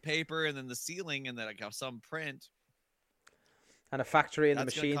 just need the paper and then the sealing and then like some print. And a factory and the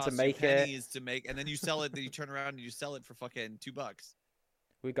That's gonna machine to cost you make it. pennies to make, and then you sell it. Then you turn around and you sell it for fucking $2.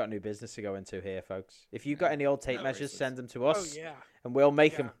 We've got new business to go into here, folks. If you've got any old tape measures, bracelets. send them to us. Oh yeah. And we'll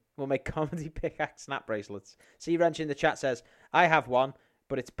make Yeah. them. We'll make comedy pickaxe snap bracelets. C Wrench in the chat says, I have one,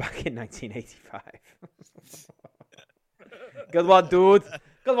 but it's back in 1985. Good one, dude.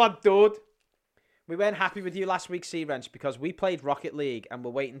 Good one, dude. We weren't happy with you last week, C Wrench, because we played Rocket League and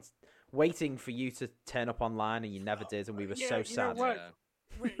we're waiting for you to turn up online, and you never did, and we were so You know sad. what?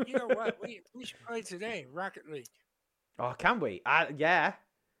 You know what? We should play today, Rocket League. Oh, can we? Yeah.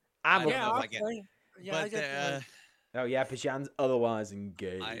 I I'm don't up- know if I'll I can. play. Yeah, I But definitely. Oh yeah, Bajan's otherwise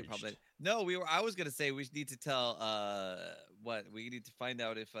engaged. I probably no. I was gonna say we need to tell what we need to find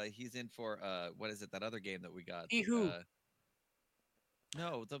out if he's in for what is it that other game that we got? He who?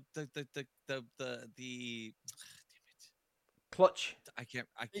 No, the Clutch. I can't.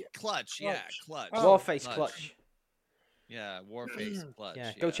 Yeah, Clutch. Yeah, Clutch. clutch. Oh, Warface Clutch. Yeah, Warface Clutch.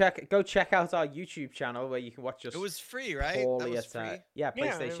 Yeah, go check out our YouTube channel where you can watch us. It was free, right? That poorly was at, free. yeah, Yeah, it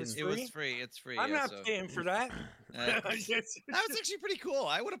PlayStation. was It was free. It's free. I'm yeah, not so. paying for that. That was actually pretty cool.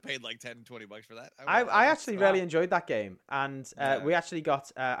 I would have paid like $10-$20 for that. I actually Wow. really enjoyed that game, and Yeah. we actually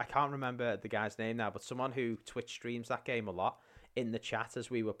got I can't remember the guy's name now, but someone who Twitch streams that game a lot in the chat as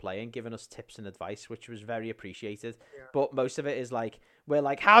we were playing, giving us tips and advice, which was very appreciated. Yeah. But most of it is like, we're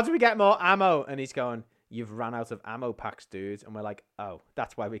like, how do we get more ammo? And he's going, you've ran out of ammo packs, dude. And we're like, oh,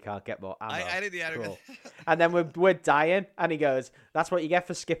 that's why we can't get more ammo. I did the Cool. And then we're dying, and he goes, that's what you get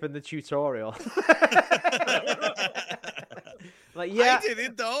for skipping the tutorial. Like, yeah. I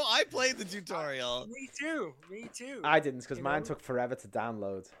didn't though. I played the tutorial. Me too. Me too. I didn't, because You mine know? took forever to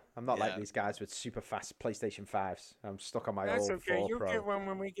download. I'm not like Yeah. these guys with super fast PlayStation 5s. I'm stuck on my That's old okay. 4 You'll Pro. get one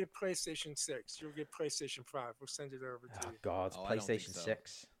when we get PlayStation 6. You'll get PlayStation 5. We'll send it over to Oh, you. God. Oh, I don't think PlayStation so.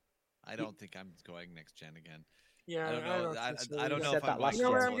 6. I don't think I'm going next gen again. Yeah, I don't know. think so I don't either. know said if that I'm last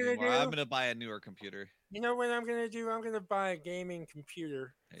going year. console You know what I'm gonna anymore. do? I'm gonna buy a newer computer. You know what I'm gonna do? I'm gonna buy a gaming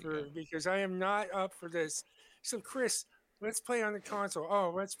computer There you go. because I am not up for this. So Chris, let's play on the console.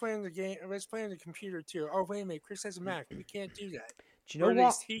 Oh, let's play on the game. Let's play on the computer too. Oh, wait a minute, Chris has a Mac. We can't do that. Do you Or know at what?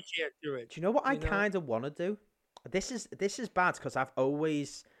 least he can't do it. Do you know what I you know? kind of want to do? This is bad because I've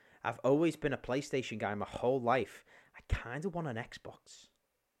always been a PlayStation guy my whole life. I kind of want an Xbox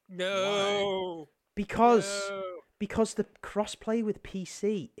No. because No. because the crossplay with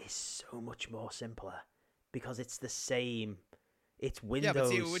PC is so much more simpler because it's the same. It's Windows. Yeah, but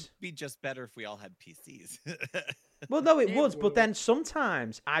see, it would be just better if we all had PCs. Well, no, it It would, but would. then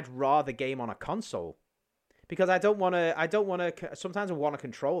sometimes I'd rather game on a console because I don't want to. Sometimes I want a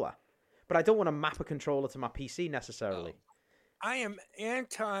controller, but I don't want to map a controller to my PC necessarily. I am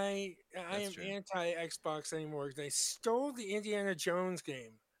anti true. Xbox anymore. They stole the Indiana Jones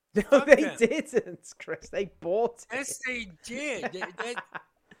game. No, Fuck they them. didn't, Chris. They bought it. Yes, they did.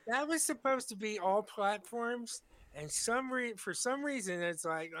 That was supposed to be all platforms, and for some reason it's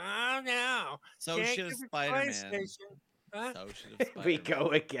like, oh no. So can't should give it Spider-Man. PlayStation. Huh? So should Here we go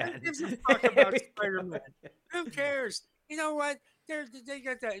again. Who gives a fuck about Spider-Man? Who cares? You know what? They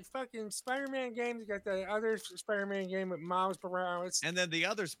got that fucking Spider-Man game. They got the other Spider-Man game with Miles Morales. And then the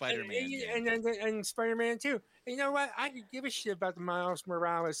other Spider-Man game. And Spider-Man 2. And you know what? I could give a shit about the Miles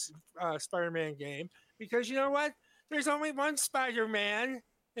Morales Spider-Man game because you know what? There's only one Spider-Man,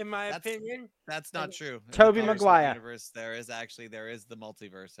 in my opinion. That's not true. In the Tobey comic book Maguire. Universe, there is the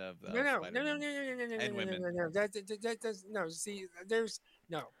multiverse of No, no, no, no, no, no, Spider-Man. no, no, And no, women. no, no. That does no. See, there's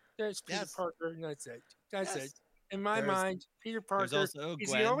Peter Yes. Parker, and that's it. That's Yes. it. In my There's- mind, Peter There's Parker. also He's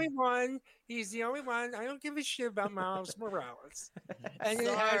Gwen. the only one. He's the only one. I don't give a shit about Miles Morales, and it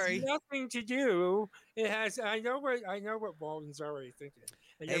Sorry. has nothing to do. It has. I know what Walden's already thinking.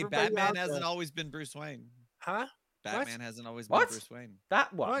 And Hey, everybody Batman out hasn't there- always been Bruce Wayne. Huh? Batman hasn't always What? been Bruce Wayne.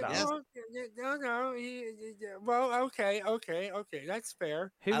 That what? What? That- Yes. No. Well, okay. That's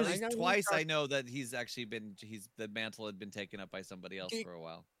fair. Who At was? least I know twice you I know that he's actually been the mantle had been taken up by somebody else Dick- for a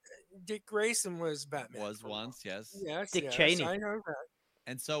while. Dick Grayson was Batman. Was for a while. once, yes. Yes, Dick yes, Cheney. I know that.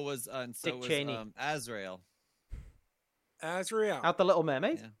 And so was Dick Cheney. Azrael. Azrael. Out the Little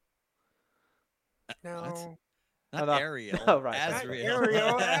Mermaid. Yeah. No. Not no. Ariel. Oh, right. Not Azrael.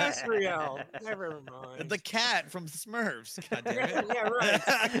 Ariel. Azrael. Never mind. The cat from the Smurfs. God damn it. Yeah, right.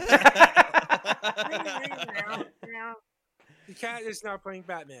 The cat is not playing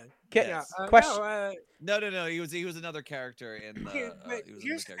Batman. Okay, Yeah. question. No. He was another character in the. Okay, but he was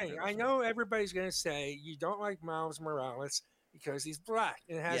here's the another thing. character I in the know everybody's going to say you don't like Miles Morales because he's black,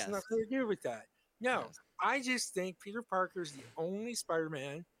 and it has Yes. nothing to do with that. No, Yes. I just think Peter Parker is the only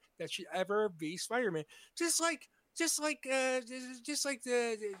Spider-Man that should ever be Spider-Man. Just like it's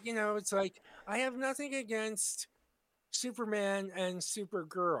like I have nothing against Superman and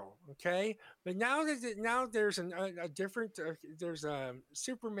Supergirl, okay? But now there's a different there's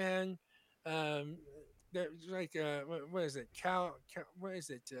Superman there's like what is it? What is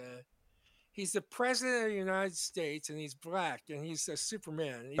it? He's the president of the United States and he's black and he's a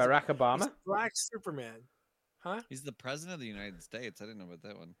Superman. He's Barack he's Obama. a black Superman. Huh? He's the president of the United States. I didn't know about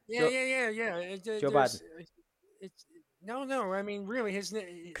that one. Yeah. Joe Biden. It's no. I mean, really, his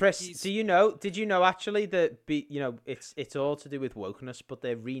name. Chris, did you know actually that it's all to do with wokeness, but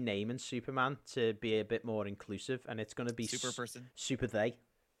they're renaming Superman to be a bit more inclusive, and it's going to be Super person. Super They.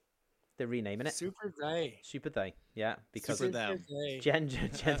 They're renaming it Super They. Super They. Yeah, because Super them. They.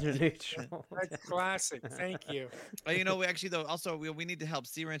 gender neutral. That's classic. Thank you. We actually though also we need to help.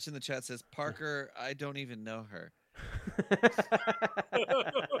 C Wrench in the chat says Parker. I don't even know her.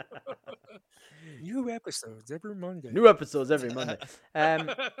 New episodes every Monday. New episodes every Monday.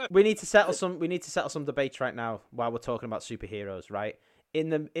 We need to settle some debates right now while we're talking about superheroes. Right in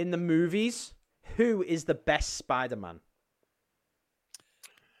the movies, who is the best Spider-Man?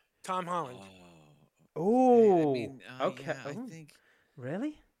 Tom Holland. Oh, I mean, okay. Yeah, I Oh, think.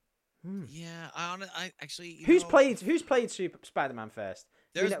 really? Hmm. Yeah, I actually. Who's played Super Spider-Man first?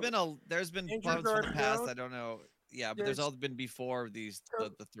 There's been Andrew parts from the past. Garfield. I don't know. Yeah, but there's There's- all been before these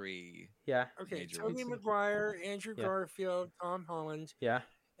the three. Yeah, Okay, Major Tobey leagues. Maguire, Andrew Yeah. Garfield, Tom Holland, yeah.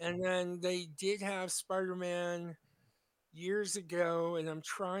 and then they did have Spider-Man years ago, and I'm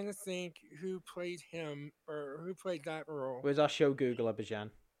trying to think who played him or who played that role. Where's our show Google,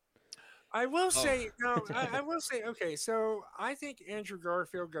 Abijan? I will Oh. say no. I will say okay. So I think Andrew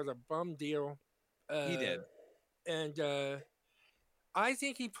Garfield got a bum deal. He did. And I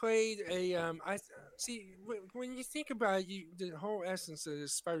think he played a. See when you think about the whole essence of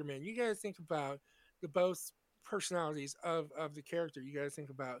this Spider-Man, you got to think about the both personalities of the character. You got to think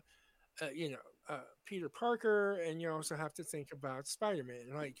about Peter Parker, and you also have to think about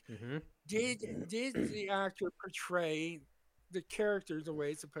Spider-Man. Like, Mm-hmm. did the actor portray the character the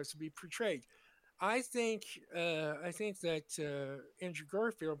way it's supposed to be portrayed? I think that Andrew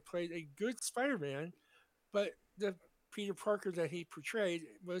Garfield played a good Spider-Man, but the Peter Parker that he portrayed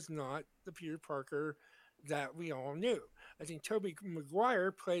was not the Peter Parker that we all knew. I think Tobey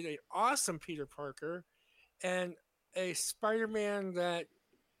Maguire played an awesome Peter Parker and a Spider-Man that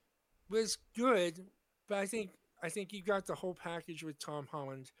was good, but I think you got the whole package with Tom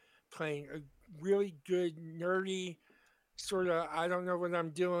Holland playing a really good nerdy sort of I don't know what I'm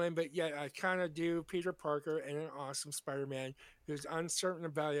doing, but yet I kind of do Peter Parker and an awesome Spider-Man who's uncertain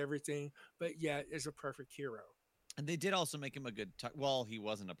about everything, but yet is a perfect hero. And they did also make him a good. Well, he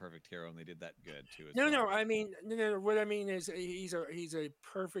wasn't a perfect hero, and they did that good too. As No, well. no. I mean, no. What I mean is he's a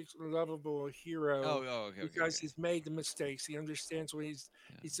perfect, lovable hero. Okay. Because he's made the mistakes. He understands what he's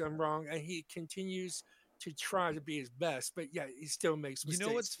done wrong, and he continues to try to be his best. But yeah, he still makes mistakes. You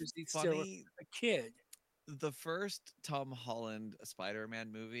know what's 'cause he's still funny? a kid. The first Tom Holland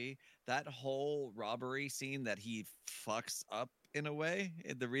Spider-Man movie, that whole robbery scene that he fucks up in a way,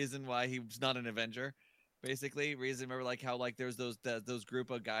 the reason why he's not an Avenger. Basically, remember like how like there's those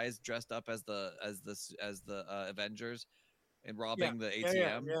group of guys dressed up as the Avengers and robbing the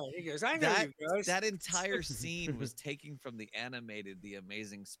ATM. Yeah. He goes, I know you guys. That entire scene was taken from the animated The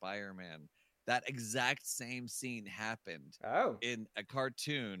Amazing Spider-Man. That exact same scene happened Oh, in a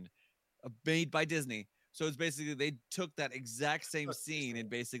cartoon made by Disney. So it's basically they took that exact same scene and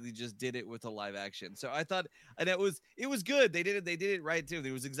basically just did it with a live action. So I thought, and it was good. They did it right too.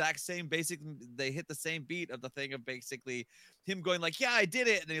 It was exact same basic. They hit the same beat of the thing of basically him going like, "Yeah, I did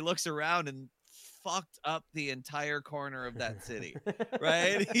it," and then he looks around and fucked up the entire corner of that city.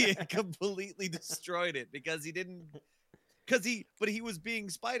 Right? He completely destroyed it because he didn't. but he was being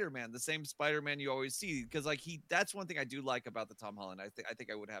Spider-Man, the same Spider-Man you always see. Because like that's one thing I do like about the Tom Holland. I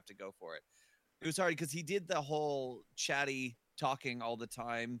think I would have to go for it. It was hard because he did the whole chatty talking all the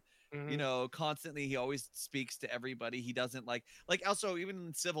time. You know, constantly. He always speaks to everybody. He doesn't like also even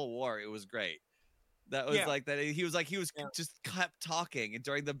in Civil War, it was great. That was like that. He was just kept talking, and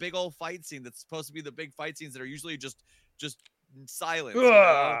during the big old fight scene that's supposed to be the big fight scenes that are usually just silence, you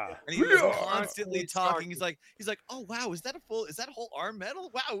know? And he was constantly talking. He's like, oh wow, is that a whole arm metal?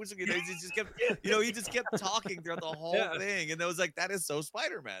 Wow, you know, he just kept talking throughout the whole thing, and it was like that is so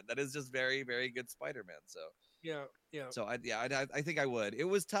Spider-Man. That is just very, very good Spider-Man. So yeah. So I think I would. It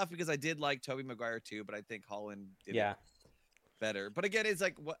was tough because I did like Tobey Maguire too, but I think Holland did it better. But again, it's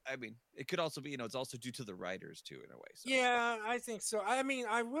like what I mean. It could also be, you know, it's also due to the writers too, in a way. So. Yeah, I think so. I mean,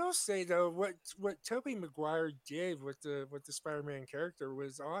 I will say though, what Tobey Maguire did with the Spider-Man character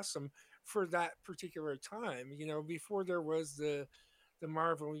was awesome for that particular time. You know, before there was the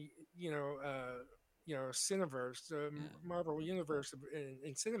Marvel, Cineverse, the Marvel universe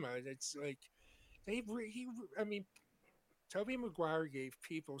in cinema. It's like I mean, Tobey Maguire gave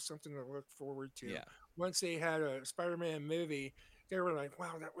people something to look forward to. Yeah. Once they had a Spider-Man movie, they were like,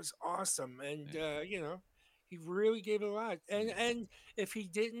 "Wow, that was awesome!" And he really gave it a lot. And if he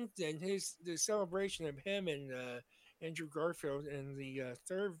didn't, then the celebration of him and Andrew Garfield in the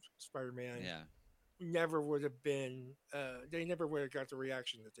third Spider-Man never would have been. They never would have got the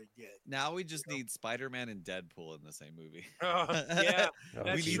reaction that they did. Now we just need Spider-Man and Deadpool in the same movie. Oh, yeah,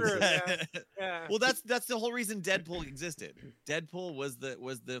 that's true. Yeah. Well, that's the whole reason Deadpool existed. Deadpool was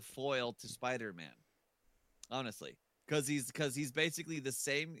the foil to Spider-Man. Honestly, because he's basically the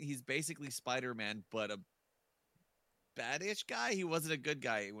same. He's basically Spider-Man, but a badish guy. He wasn't a good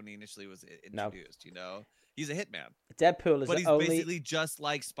guy when he initially was introduced. You know, he's a hitman. Deadpool is but he's only... basically just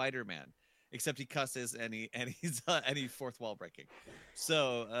like Spider-Man, except he cusses and he's fourth wall breaking.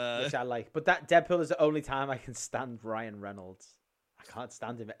 So which I like. But that Deadpool is the only time I can stand Ryan Reynolds. I can't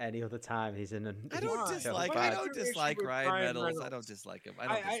stand him at any other time. He's in an. I don't dislike Ryan Reynolds. I don't dislike him. I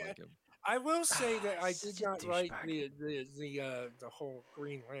don't dislike him. I will say that I did not like the whole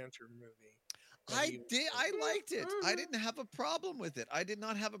Green Lantern movie. I liked it. I didn't have a problem with it. I did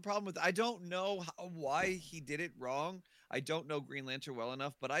not have a problem with it. I don't know why he did it wrong. I don't know Green Lantern well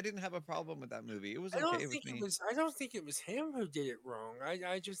enough, but I didn't have a problem with that movie. It was okay with me. I don't think it was him who did it wrong.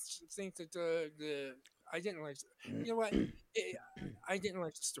 I just think that I didn't like. You know what? I didn't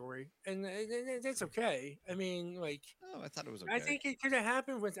like the story, and that's okay. I mean, like. Oh, I thought it was okay. I think it could have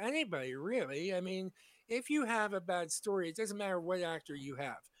happened with anybody, really. I mean, if you have a bad story, it doesn't matter what actor you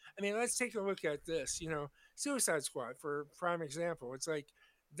have. I mean, let's take a look at this. You know, Suicide Squad for prime example. It's like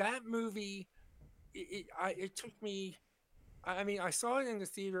that movie. It took me. I mean, I saw it in the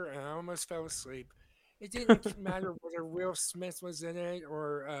theater and I almost fell asleep. It didn't matter whether Will Smith was in it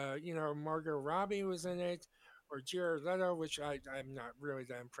or Margot Robbie was in it or Jared Leto, which I'm not really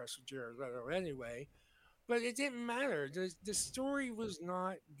that impressed with Jared Leto anyway. But it didn't matter. The story was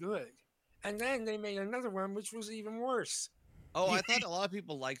not good. And then they made another one which was even worse. Oh, I thought a lot of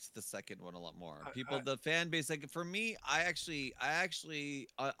people liked the second one a lot more. The fan base, like for me, I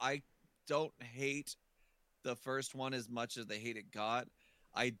don't hate the first one as much as the hate it got.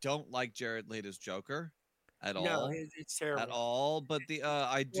 I don't like Jared Leto's Joker at all. No, it's terrible at all. But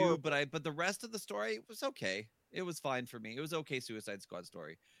I do. But the rest of the story was okay. It was fine for me. It was okay. Suicide Squad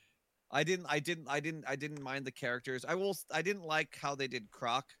story. I didn't mind the characters. I didn't like how they did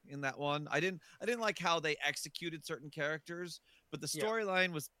Croc in that one. I didn't like how they executed certain characters, but the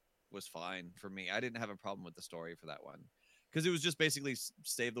storyline was fine for me. I didn't have a problem with the story for that one because it was just basically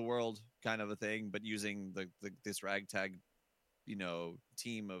save the world kind of a thing, but using this ragtag,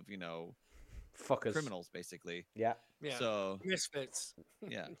 team of fuckers, criminals basically. Yeah. So misfits.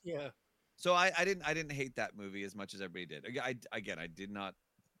 Yeah. Yeah. So I didn't hate that movie as much as everybody did. I did not.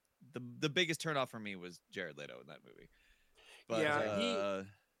 The biggest turnoff for me was Jared Leto in that movie. But,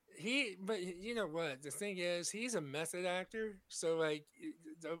 but you know what? The thing is, he's a method actor. So like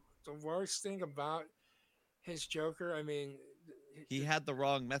the worst thing about his Joker, I mean, he had the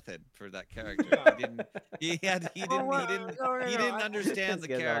wrong method for that character. He didn't understand the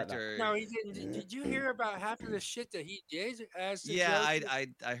character. No, he didn't. Did you hear about half of the shit that he did as the Joker?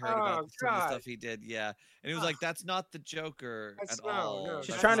 I heard about some of the stuff he did. Yeah, and it was like that's not the Joker at all. No,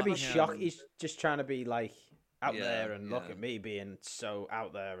 just trying to be shocked. He's just trying to be like out there and look at me being so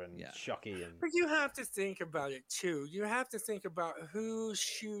out there and shocky. And but you have to think about it too. You have to think about whose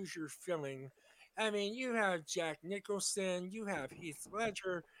shoes you're filling. I mean, you have Jack Nicholson, you have Heath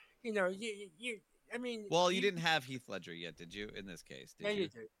Ledger. You know, you. I mean, well, you didn't have Heath Ledger yet, did you? In this case, you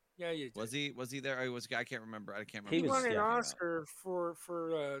did. Yeah, you did. Was he there? I was. I can't remember. I can't remember. He He was- won an yeah. Oscar for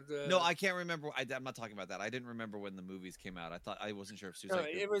the. No, I can't remember. I'm not talking about that. I didn't remember when the movies came out. I wasn't sure if No, Suicide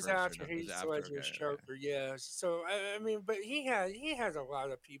it was first or after not. It was Heath after. Ledger's Okay. Joker. Yeah. So I mean, but he had a lot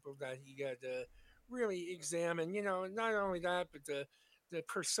of people that he had to really examine. Not only that, but the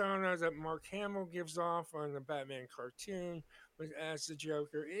persona that Mark Hamill gives off on the Batman cartoon as the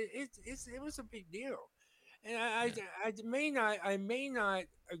Joker. It was a big deal. And I may not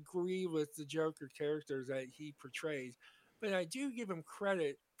agree with the Joker character that he portrays, but I do give him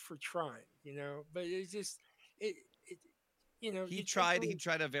credit for trying. But it's just it it He you take tried. He away-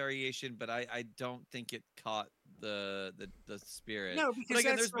 tried a variation, but I don't think it caught the spirit. no, But because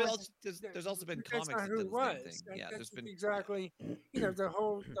again, that's not there's also been that's comics not that who did it the same was. thing. That, Yeah, that's there's been exactly the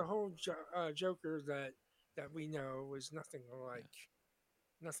whole Joker that we know was nothing like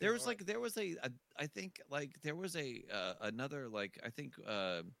nothing. There was like. there was I think like there was another like I think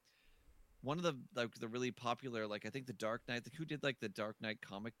one of the really popular like I think the Dark Knight who did like the Dark Knight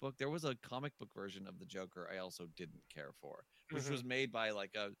comic book. There was a comic book version of the Joker I also didn't care for, which was made by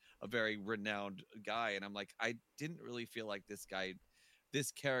like a very renowned guy, and I'm like I didn't really feel like this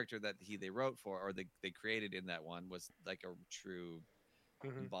character that they wrote for or they created in that one was like a true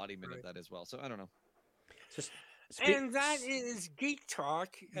embodiment of that as well. So I don't know. Just And that is Geek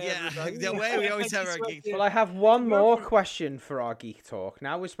Talk. Yeah, everybody. the way we always I have just our like Geek to- Well, I have one more Welcome. question for our geek talk.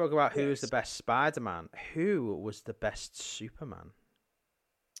 Now we spoke about who was the Yes. best Spider-Man. Who was the best Superman?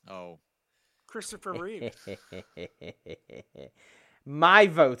 Oh, Christopher Reeve. My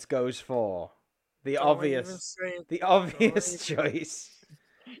vote goes for the Don't even obvious, say it. the obvious choice.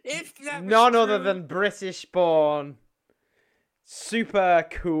 If that was None other true- than British-born, super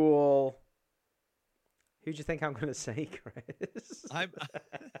cool. Who do you think I'm going to say, Chris?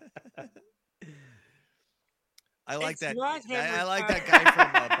 I like It's that. not I Henry like that Cavill.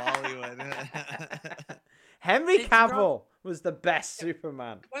 guy from Bollywood. Henry It's not- Cavill was the best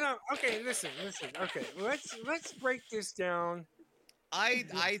Superman. No, okay, listen. Okay, let's break this down.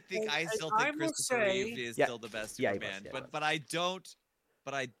 I think I still I think will Christopher Reeve say- is Yeah. still the best Yeah, he was, Superman, yeah, he was.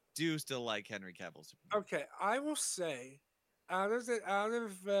 but I do still like Henry Cavill Superman. Okay, I will say, out of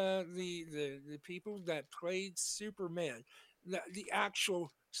the people that played Superman, the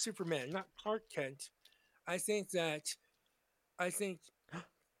actual Superman, not Clark Kent, I think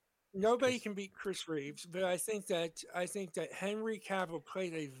nobody can beat Chris Reeves, but I think that Henry Cavill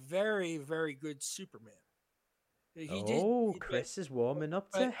played a very, very good Superman. Chris is warming up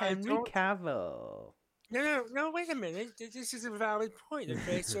but to I Henry don't- Cavill. No, wait a minute. This is a valid point.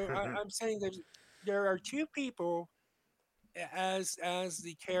 Okay, so I'm saying that there are two people as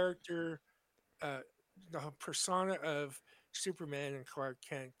the character, the persona of Superman and Clark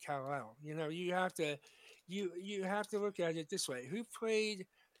Kent, Kal-El. You have to look at it this way. Who played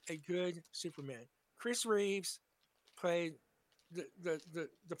a good Superman? Chris Reeves played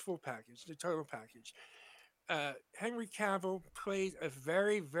the full package, the total package. Henry Cavill played a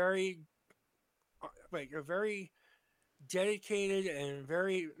very, very a very dedicated and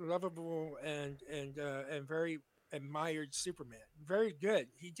very lovable and very admired Superman. Very good.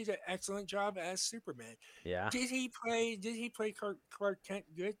 He did an excellent job as Superman. Yeah. Did he play Clark Kent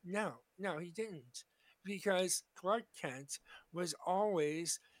good? No, he didn't, because Clark Kent was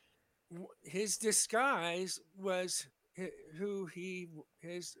always his disguise was who he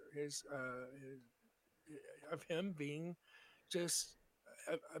his of him being just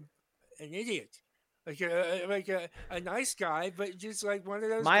an idiot. Like a nice guy, but just like one of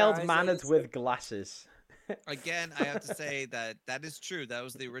those Mild guys mannered that's with glasses. Again, I have to say that is true. That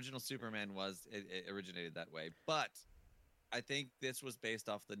was the original Superman. It originated that way, but I think this was based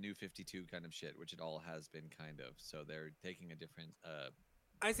off the New 52 kind of shit, which it all has been kind of. So they're taking a different.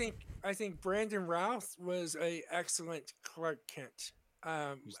 I think Brandon Routh was a excellent Clark Kent.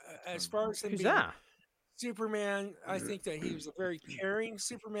 As far as him Who's being that? Superman, I think that he was a very caring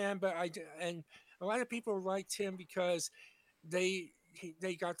Superman, but and a lot of people liked him because they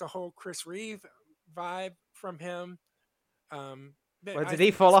got the whole Chris Reeve vibe from him. But Well, I did he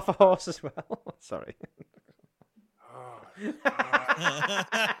think fall off a horse as well? Sorry.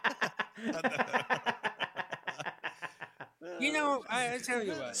 I tell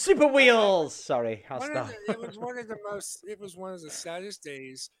you what. Super wheels. Sorry, I'll One stop. of the, it was one of the saddest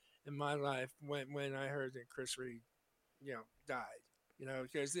days in my life when I heard that Chris Reed, died.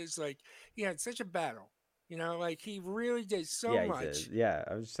 Because it's like he had such a battle. Like he really did so yeah, much. he did. Yeah,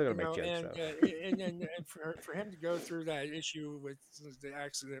 I was still gonna make jokes and, though. and for him to go through that issue with the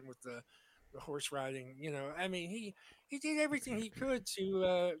accident with the horse riding, I mean, he did everything he could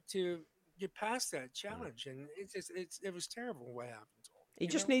to get past that challenge, and it was terrible what happened to him. He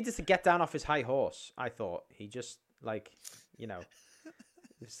just know? needed to get down off his high horse. I thought he just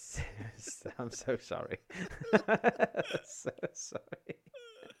I'm so sorry. So sorry.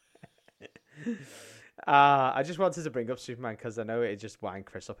 I just wanted to bring up Superman because I know it just wind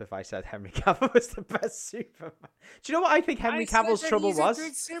Chris up if I said Henry Cavill was the best Superman. Do you know what I think Henry Cavill's trouble he's was? A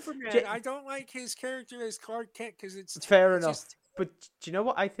good Superman. I don't like his character as Clark Kent because it's fair it's enough. just- But do you know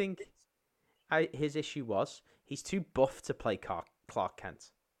what I think his issue was? He's too buff to play Clark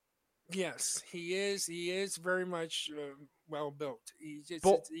Kent. yes, he is. He is very much well built.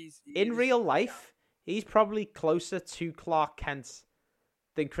 But in real life, he's probably closer to Clark Kent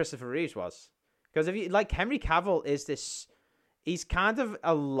than Christopher Reeves was. Because if you like, Henry Cavill is this. He's kind of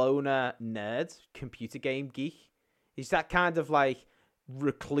a loner nerd, computer game geek. He's that kind of like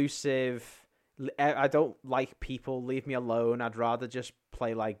reclusive. I don't like people. Leave me alone. I'd rather just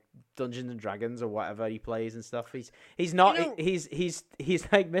play like Dungeons and Dragons or whatever he plays and stuff. He's not. He's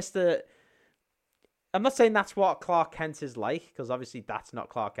like Mr. I'm not saying that's what Clark Kent is like, because obviously that's not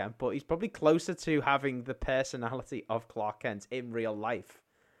Clark Kent, but he's probably closer to having the personality of Clark Kent in real life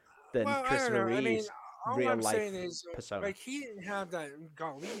than Christopher Reeve's real life saying is, persona. like, he didn't have that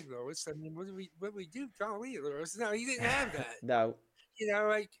golly Lois. I mean, what do we do? Golly Lois. No, he didn't have that. No. You know,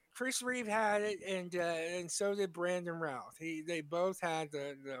 like Chris Reeve had it, and so did Brandon Routh. They both had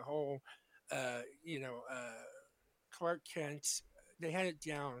the whole, Clark Kent. They had it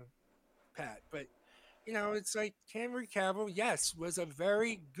down pat, but it's like Henry Cavill. Yes, was a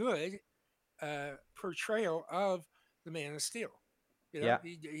very good portrayal of the Man of Steel.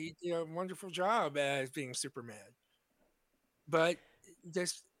 He did a wonderful job as being Superman, but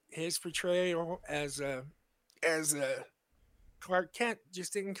just his portrayal as Clark Kent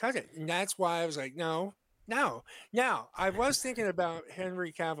just didn't cut it, and that's why I was like, no. Now, I was thinking about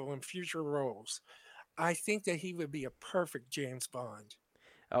Henry Cavill in future roles. I think that he would be a perfect James Bond.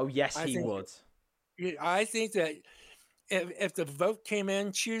 Oh yes, he would. I think that if the vote came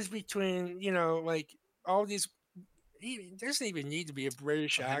in, choose between like all these. He doesn't even need to be a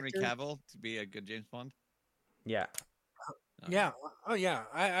British actor. Henry Cavill to be a good James Bond. Yeah. Yeah. Oh yeah.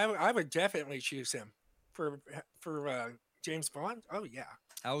 I would definitely choose him for James Bond. Oh yeah.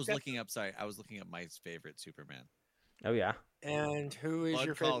 I was looking up my favorite Superman. Oh yeah. And who is Bud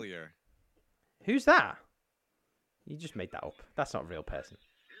your favorite? Collier. Who's that? You just made that up. That's not a real person.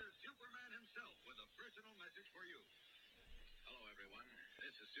 Here's Superman himself with a personal message for you. Hello, everyone.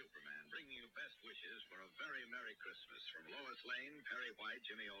 This is Superman bringing you best wishes for a very Merry Christmas from Lois Lane, Perry White,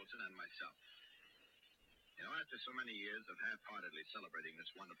 Jimmy Olsen, and myself. After so many years of half-heartedly celebrating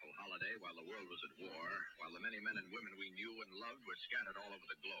this wonderful holiday while the world was at war, while the many men and women we knew and loved were scattered all over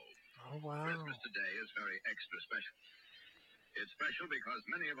the globe, Oh wow. Christmas today is very extra special. It's special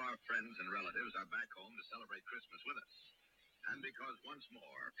because many of our friends and relatives are back home to celebrate Christmas with us. And because once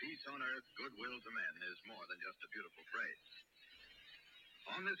more, peace on earth, goodwill to men is more than just a beautiful phrase.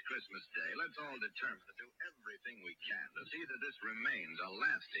 On this Christmas day, let's all determine to do everything we can to see that this remains a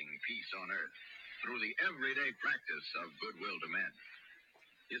lasting peace on earth through the everyday practice of goodwill to men.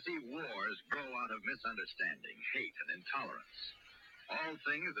 You see, wars grow out of misunderstanding, hate, and intolerance. All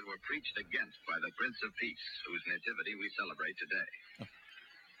things that were preached against by the Prince of Peace, whose nativity we celebrate today.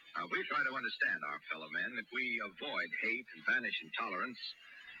 Now, if we try to understand our fellow men, if we avoid hate and banish intolerance,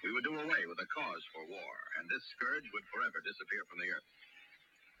 we would do away with the cause for war, and this scourge would forever disappear from the earth.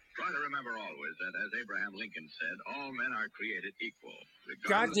 Try to remember always that, as Abraham Lincoln said, all men are created equal.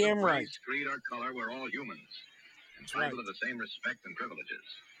 Regardless Goddamn of right. race, creed, or color, we're all humans, entitled to the same respect and privileges.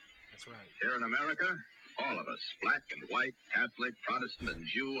 That's right. Here in America, all of us, black and white, Catholic, Protestant, and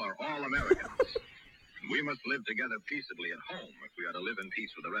Jew, are all Americans. We must live together peaceably at home if we are to live in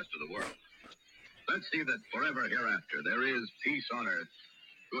peace with the rest of the world. Let's see that forever hereafter there is peace on earth,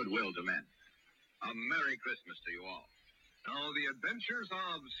 goodwill to men. A Merry Christmas to you all. Now, the adventures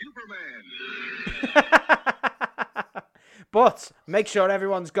of Superman. But make sure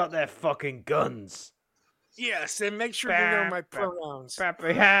everyone's got their fucking guns. Yes, and make sure you know my pronouns.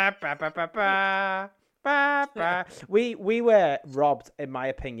 We were robbed, in my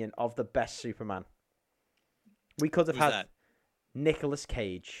opinion, of the best Superman. We could have Who's had that? Nicolas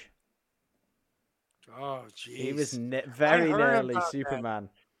Cage. Oh, jeez. He was very I heard nearly about that. Superman.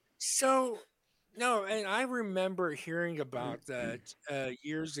 So, no, and I remember hearing about that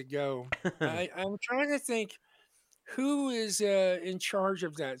years ago. I'm trying to think who is in charge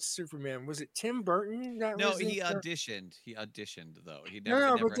of that Superman. Was it Tim Burton? No, he auditioned. He auditioned though. He never. No,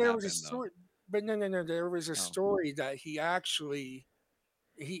 it never but there happened, was a story. But no, there was a story that he actually.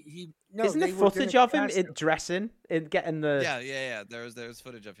 No, Isn't there they were gonna footage of him cast in dressing, in getting the? Yeah. There was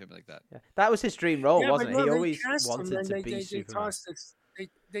footage of him like that. Yeah. That was his dream role, Yeah, wasn't but it? He no, they always cast him, wanted and to they be Superman.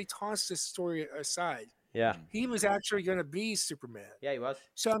 they tossed this story aside. Yeah. He was actually going to be Superman. Yeah, he was.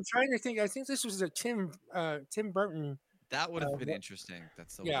 So I'm trying to think. I think this was a Tim Burton. That would have been what- interesting.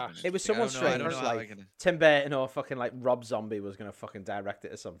 That's so. Yeah. It was I someone don't know. I strange. don't know how I Like can. Tim Burton or fucking like Rob Zombie was gonna fucking direct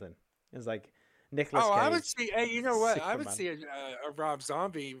it or something. It was like Nicholas Cage. I would see. Hey, you know what? I would Superman. see a Rob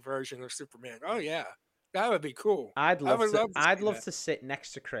Zombie version of Superman. Oh yeah, that would be cool. I'd love would to. love to I'd see love that. to sit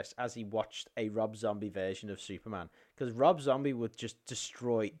next to Chris as he watched a Rob Zombie version of Superman, because Rob Zombie would just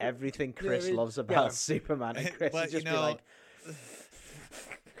destroy everything Chris loves about Superman, and Chris But, would just you be know- like,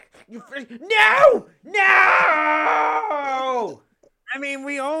 "No, no!" I mean,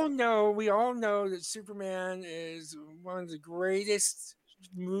 we all know that Superman is one of the greatest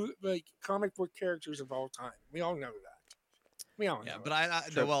comic book characters of all time. We all know that. We all know. Yeah, it.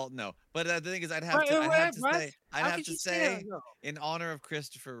 but no. But the thing is, I'd have What- to what? say, I'd How have could to you say say, that? No. in honor of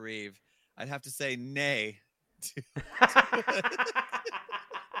Christopher Reeve, I'd have to say nay.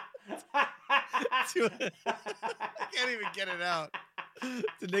 I can't even get it out.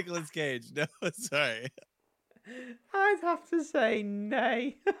 To Nicolas Cage. No, sorry. I'd have to say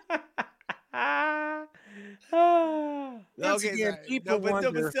nay. Once again, people but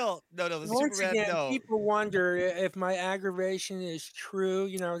wonder. still, no. The Once Superman, again, no. people wonder if my aggravation is true.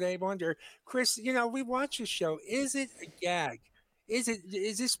 You know, they wonder, Chris. You know, we watch the show. Is it a gag? Is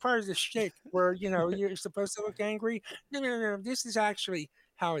this part of the shtick where you're supposed to look angry? No. This is actually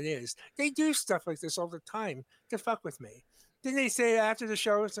how it is. They do stuff like this all the time to fuck with me. Then they say after the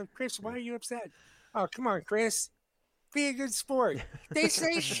show, it's like, Chris, why are you upset? Oh, come on, Chris. Be a good sport. They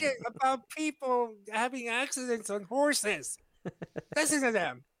say shit about people having accidents on horses. Listen to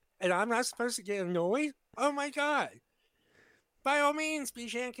them. And I'm not supposed to get annoyed? Oh, my God. By all means,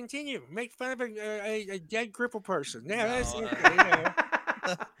 Bijan, continue. Make fun of a dead crippled person. Yeah, that's okay.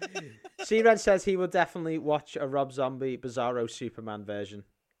 C-Red says he will definitely watch a Rob Zombie Bizarro Superman version.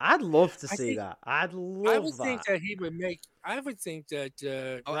 I'd love to see that. I'd love I would that. think that he would make. I would think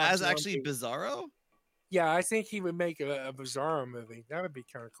that. Oh, Rob as actually Zombie- Bizarro? Yeah, I think he would make a Bizarro movie. That would be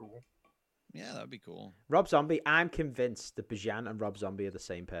kind of cool. Yeah, that'd be cool. Rob Zombie, I'm convinced that Bijan and Rob Zombie are the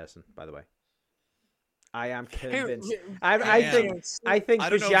same person, by the way. I am convinced. I think I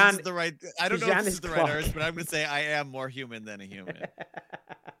don't know if this Bijan is the right. I don't know if Bijan this is is the right Clark. Earth, but I'm gonna say I am more human than a human.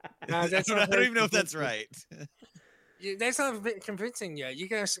 No, that's I not don't very even know if that's convincing. right. That's not a bit convincing yet. You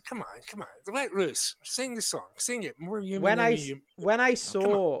guys, come on, let loose. Sing the song. Sing it. More human. when than I you. when I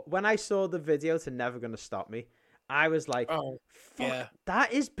saw the video to Never Gonna Stop Me, I was like, Oh, fuck, yeah.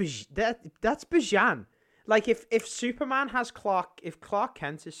 that's Bijan. Like if Superman has if Clark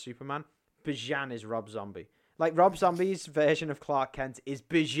Kent is Superman, Bijan is Rob Zombie. Like Rob Zombie's version of Clark Kent is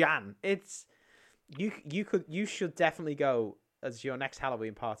Bijan. It's you should definitely go as your next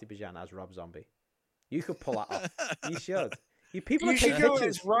Halloween party, Bijan, as Rob Zombie. You could pull that off. You should. People You are should taking go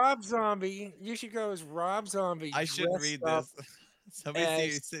pictures. as Rob Zombie. You should go as Rob Zombie. I should dressed read up this. Somebody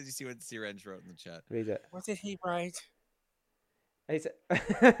as- see what C. Wrench wrote in the chat. Read it. What did he write?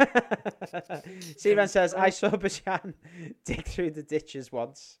 Steven says, I saw Bijan dig through the ditches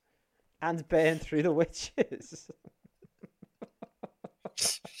once and burn through the witches.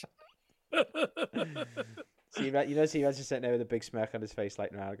 Steven, Steven's just sitting there with a big smirk on his face,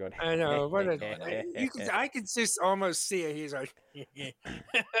 like, now going, I know. I could just almost see it. He's like,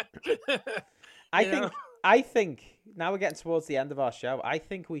 I think now we're getting towards the end of our show. I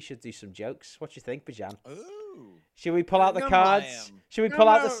think we should do some jokes. What do you think, Bijan? Ooh. Should we pull out the Come cards? on. Should we pull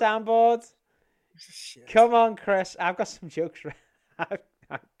out the No. soundboard? Shit. Come on, Chris. I've got some jokes.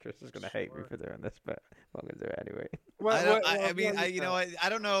 Chris is going to hate me for doing this, but I'm going to do it anyway. I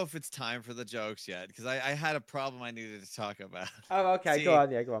don't know if it's time for the jokes yet because I had a problem I needed to talk about. Oh, okay. See, Go on.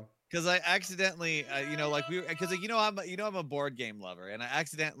 Yeah, go on. Because I accidentally, I'm a board game lover, and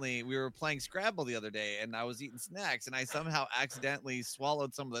we were playing Scrabble the other day, and I was eating snacks, and I somehow accidentally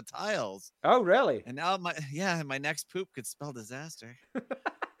swallowed some of the tiles, Oh, really? and now my next poop could spell disaster.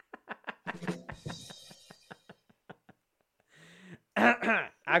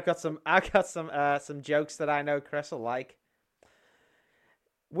 I've got some jokes that I know Chris will like.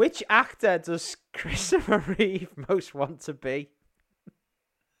 Which actor does Christopher Reeve most want to be?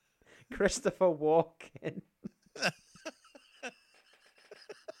 Christopher Walken.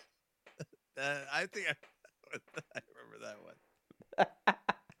 I think I remember that one.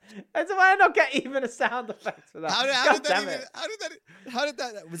 That's why I don't get even a sound effect for that. How did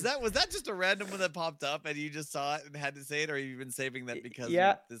that was that just a random one that popped up and you just saw it and had to say it, or have you been saving that because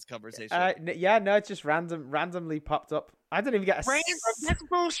of this conversation? No, it's just randomly popped up. I didn't even get a Random, that's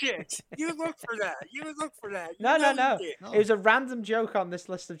bullshit. You look for that. No. You did. It was a random joke on this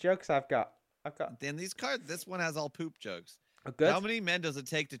list of jokes I've got. Then these cards, this one has all poop jokes. Oh, good. How many men does it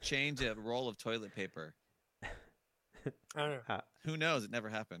take to change a roll of toilet paper? I don't know. Who knows? It never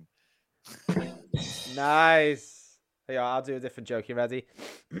happened. Nice. Yeah, I'll do a different joke. You ready?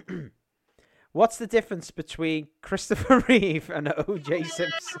 What's the difference between Christopher Reeve and O.J.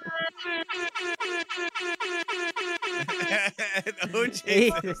 Simpson? And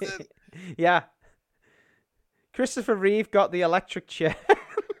O.J. Simpson? Yeah. Christopher Reeve got the electric chair.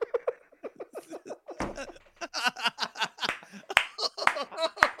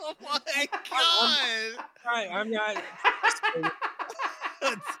 Oh my god! I'm not.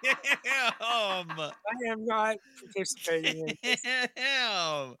 Damn! I am not participating in this.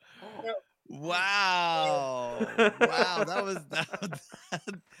 Damn! No. Wow! Wow!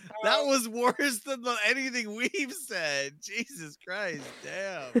 That was worse than anything we've said. Jesus Christ!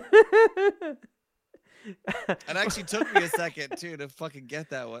 Damn! It actually took me a second too to fucking get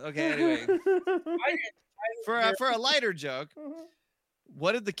that one. Okay, anyway, for a lighter joke,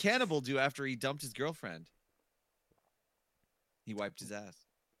 what did the cannibal do after he dumped his girlfriend? He wiped his ass.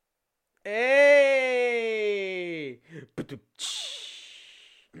 Hey!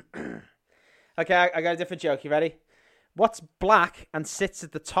 Okay, I got a different joke. You ready? What's black and sits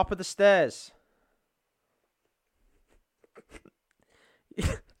at the top of the stairs?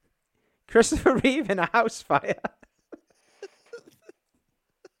 Christopher Reeve in a house fire.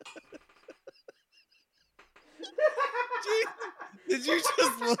 Did you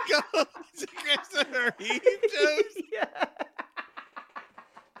just look up Christopher Reeve jokes? Yeah.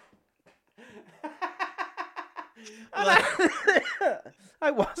 I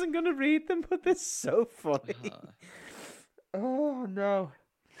wasn't going to read them, but they're so funny. Oh, no.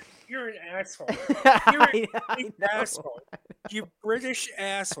 You're an asshole. I You're an know. asshole. You British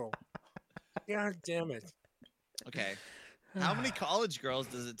asshole. God damn it. Okay. How many college girls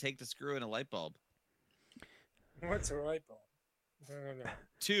does it take to screw in a light bulb? What's a light bulb? I don't know.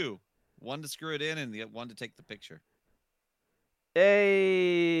 2. 1 to screw it in and the 1 to take the picture.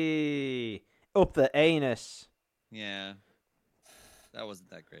 Hey! Up the anus. Yeah. That wasn't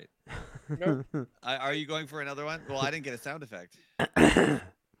that great. Nope. Are you going for another one? Well, I didn't get a sound effect.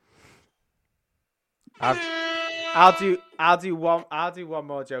 I'll do one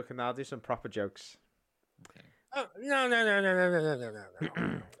more joke and I'll do some proper jokes. Oh, no.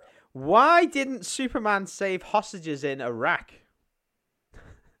 Why didn't Superman save hostages in Iraq?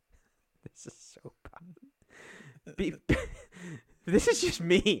 This is so bad. This is just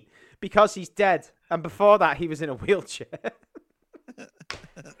mean. Because he's dead. And before that, he was in a wheelchair.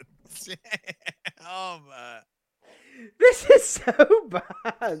 Oh, This is so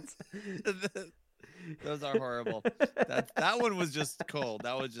bad. Those are horrible. That one was just cold.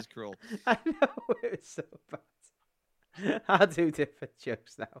 That was just cruel. I know, it was so bad. I'll do different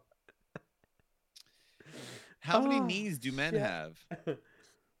jokes now. How many Oh, knees do men shit. have?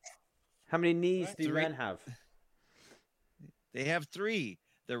 How many knees do 3. men have? They have 3.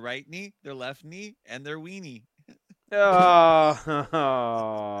 Their right knee, their left knee, and their weenie. Oh,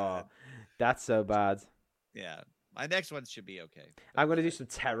 that's so bad. Yeah. My next one should be okay. I'm going to do some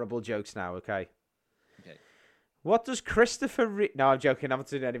terrible jokes now, okay? Okay. What does Christopher Reeve... No, I'm joking. I'm not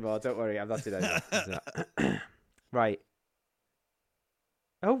doing it anymore. Don't worry. I'm not doing it anymore. Right.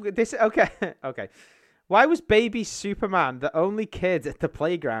 Oh, this... Okay. Okay. Why was baby Superman the only kid at the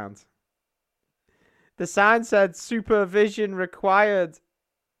playground? The sign said supervision required.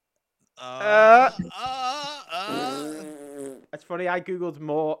 It's funny. I googled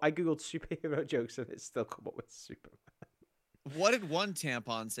superhero jokes and it's still come up with Superman. What did one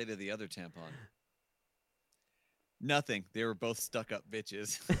tampon say to the other tampon? Nothing. They were both stuck up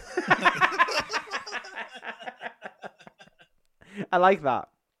bitches. I like that.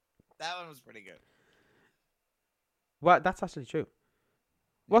 That one was pretty good. Well, that's actually true.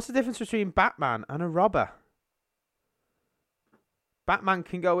 What's the difference between Batman and a robber? Batman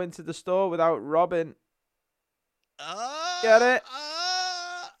can go into the store without robbing. Get it?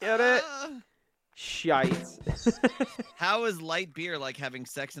 Get it? Shite. How is light beer like having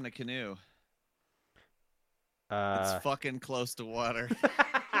sex in a canoe? It's fucking close to water.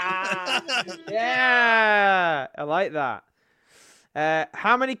 Yeah, I like that.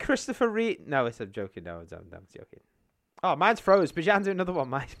 How many Christopher Reeve? No, I'm joking. No, I'm joking. Oh, mine's froze. But you can do another one.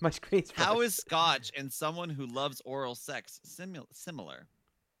 My screen's froze. How is Scotch and someone who loves oral sex similar?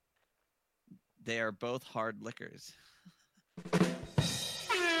 They are both hard liquors.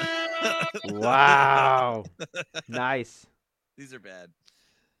 Wow. Nice. These are bad.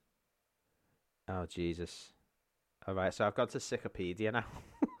 Oh, Jesus. All right, so I've got to Wikipedia now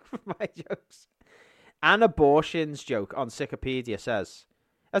for my jokes. An abortions joke on Wikipedia says,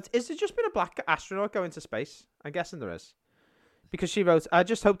 is there just been a black astronaut going to space? I'm guessing there is. Because she wrote, I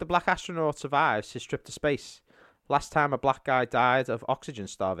just hope the black astronaut survives his trip to space. Last time a black guy died of oxygen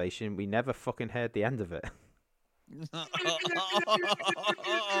starvation, we never fucking heard the end of it.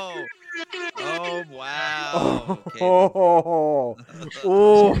 Oh, wow. Okay.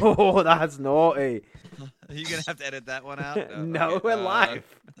 Oh, that's naughty. Are you going to have to edit that one out? No, Okay, we're live.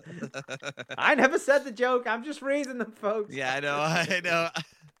 I never said the joke. I'm just reading them, folks. Yeah, I know.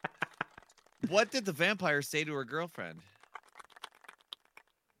 What did the vampire say to her girlfriend?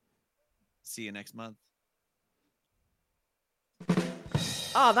 See you next month.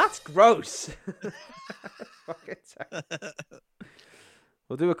 Oh, that's gross.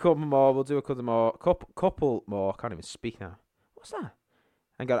 We'll do a couple more. Couple more. I can't even speak now. What's that?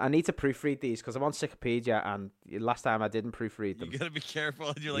 Hang on, I need to proofread these because I'm on Wikipedia, and last time I didn't proofread them. You gotta be careful.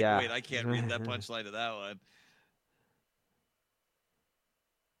 And you're like, Yeah. wait, I can't read that punchline of that one.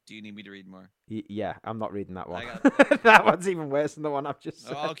 Do you need me to read more? Yeah, I'm not reading that one. I got That one's even worse than the one I've just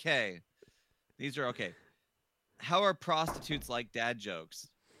said. Okay. These are okay. How are prostitutes like dad jokes?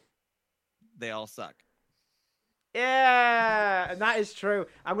 They all suck. Yeah, and that is true.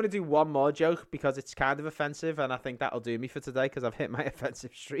 I'm going to do one more joke because it's kind of offensive, and I think that'll do me for today because I've hit my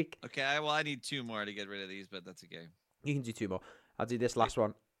offensive streak. Okay, well, I need 2 more to get rid of these, but that's okay. You can do 2 more. I'll do this last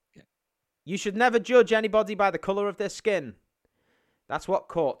one. Okay. You should never judge anybody by the colour of their skin. That's what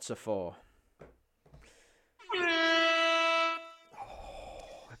courts are for. We're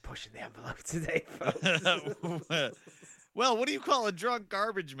pushing the envelope today, folks. Well, what do you call a drunk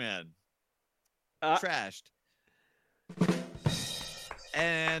garbage man? Trashed.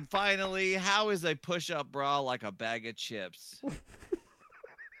 And finally, how is a push-up bra like a bag of chips?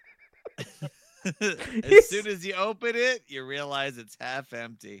 As soon as you open it, you realize it's half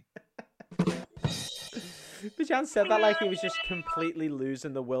empty. Bijan said that like he was just completely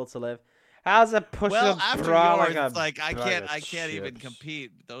losing the will to live. How's a push-up After bra yours, like a it's like I bag can't of even chips?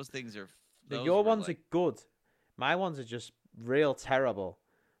 compete. Those things are. Your ones are good. My ones are just real terrible.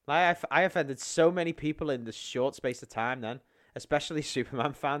 I offended so many people in the short space of time then, especially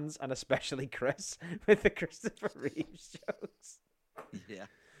Superman fans and especially Chris with the Christopher Reeves jokes. Yeah.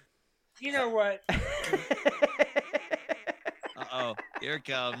 You know what? Uh-oh. Here it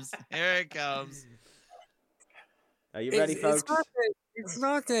comes. Here it comes. Are you ready, folks? It's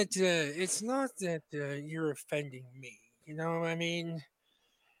not that you're offending me. You know, I mean,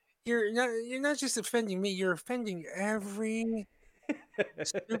 you're not just offending me. You're offending every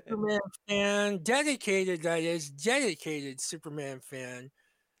Superman fan, dedicated Superman fan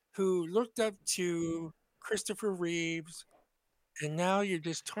who looked up to Christopher Reeves, and now you're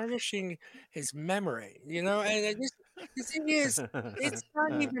just tarnishing his memory, you know? And the thing is, it's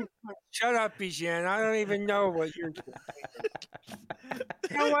not even. Shut up, Bijan. I don't even know what you're doing.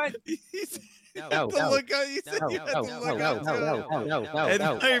 You know what? No. And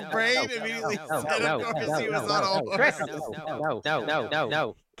my brain immediately said, of course, he was on a horse.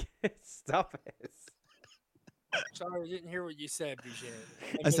 No. Stop it. Sorry, I didn't hear what you said,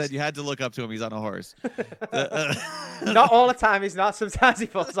 Bijan. I said you had to look up to him. He's on a horse. Not all the time. He's not. Sometimes he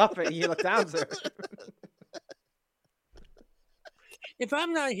falls off it and you look down to him. If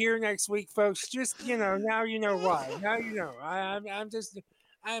I'm not here next week, folks, just now you know why. Now you know. I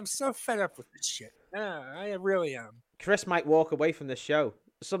am so fed up with this shit. I really am. Chris might walk away from the show.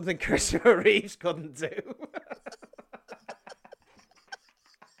 Something Christopher Reeves couldn't do.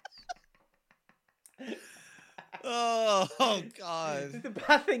 Oh God. The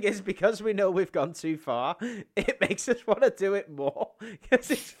bad thing is because we know we've gone too far, it makes us want to do it more because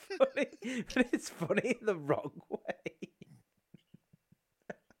it's funny, but it's funny in the wrong way.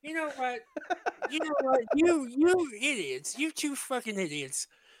 You know what? You idiots. You 2 fucking idiots.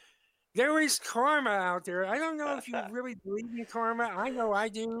 There is karma out there. I don't know if you really believe in karma. I know I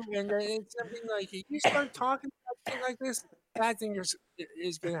do. And it's something like if you start talking about things like this, bad thing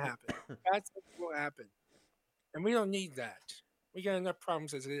is going to happen. Bad things will happen. And we don't need that. We got enough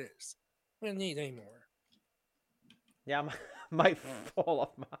problems as it is. We don't need any more. Yeah, I might fall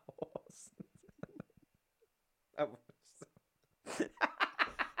off my horse.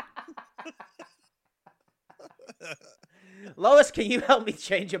 Lois, can you help me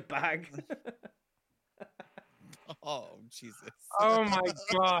change a bag? Oh Jesus. Oh my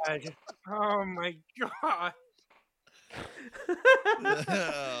God. Oh my God.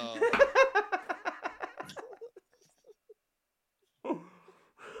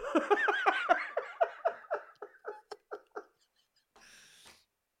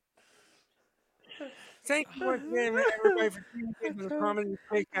 Thank you again, everybody, for tuning in to the Comedy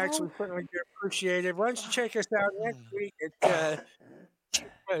Pickaxe. We certainly do appreciate it. Why don't you check us out next week at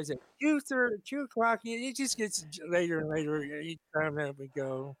what is it? 2 o'clock. It just gets later and later each time that we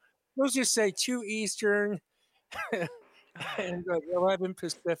go. We'll just say 2 Eastern and 11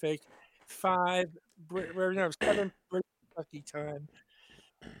 Pacific, 5 7 British Kentucky time.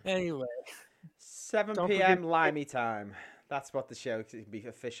 Anyway, 7 don't p.m. forget Limey time. That's what the show can be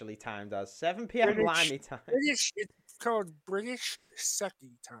officially timed as. 7 p.m. British- Limey time. British. It's called British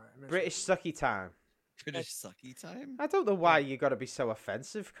Sucky time. British sucky time. British sucky time. I don't know why you got to be so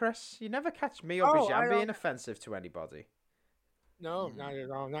offensive, Chris. You never catch me or Oh, Bijan I being don't- offensive to anybody. No, not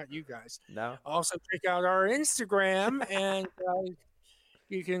at all. Not you guys. No. Also, check out our Instagram, and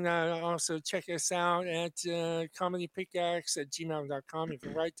you can also check us out at comedypickaxe@gmail.com. You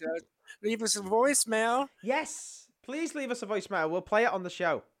can write to us, leave us a voicemail. Yes. Please leave us a voicemail. We'll play it on the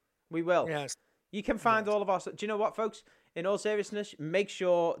show. We will. Yes. You can find all of our... Do you know what, folks? In all seriousness, make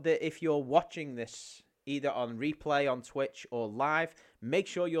sure that if you're watching this either on replay on Twitch or live, make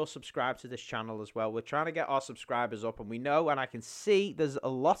sure you're subscribed to this channel as well. We're trying to get our subscribers up, and we know, and I can see there's a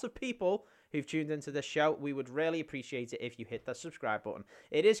lot of people who've tuned into this show. We would really appreciate it if you hit that subscribe button.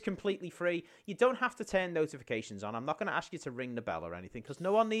 It is completely free. You don't have to turn notifications on. I'm not going to ask you to ring the bell or anything, because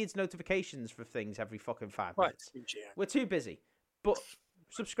no one needs notifications for things every fucking 5 minutes. We're too busy. But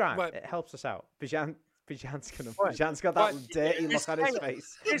subscribe. What? It helps us out. Bijan's What? Bijan's got that What? dirty look Just on his say it.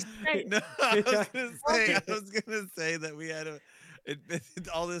 face. Just say it. No, I was gonna say that we had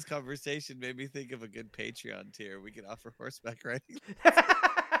all this conversation made me think of a good Patreon tier. We could offer horseback riding.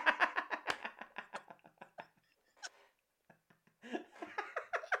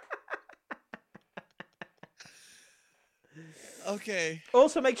 Okay.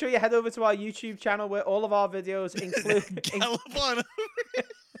 Also, make sure you head over to our YouTube channel where all of our videos include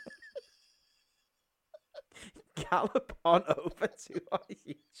gallop on over to our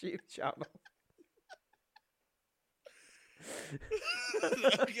YouTube channel.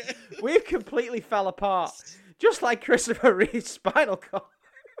 Okay. We've completely fell apart, just like Christopher Reeve's spinal cord.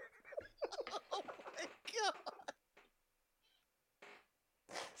 Oh my god.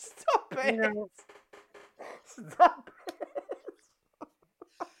 Stop it! You know, Stop it!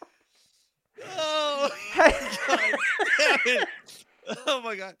 Oh my god. Damn it. Oh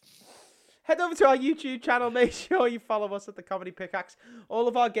my god. Head over to our YouTube channel. Make sure you follow us at the Comedy Pickaxe. All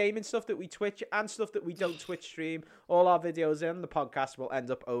of our gaming stuff that we Twitch and stuff that we don't Twitch stream, all our videos and the podcast will end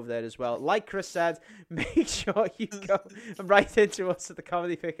up over there as well. Like Chris said, make sure you go and write into us at the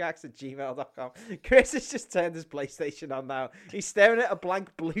Comedy Pickaxe at gmail.com. Chris has just turned his PlayStation on now. He's staring at a blank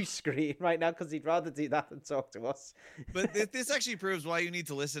blue screen right now because he'd rather do that than talk to us. But this actually proves why you need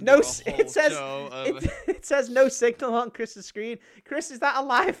to listen No, to a whole it says show of... it says no signal on Chris's screen. Chris, is that a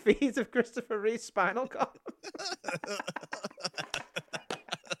live feed of Christopher Reeve's spinal cord?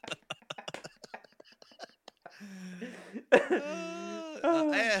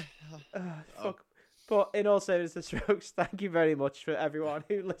 Fuck. But in all seriousness, folks, thank you very much for everyone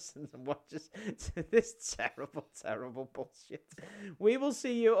who listens and watches to this terrible, terrible bullshit. We will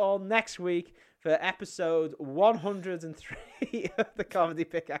see you all next week for episode 103 of the Comedy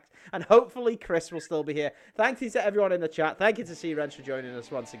Pickaxe. And hopefully Chris will still be here. Thank you to everyone in the chat. Thank you to C-Wrench for joining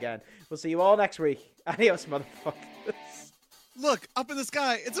us once again. We'll see you all next week. Adios, motherfuckers. Look, up in the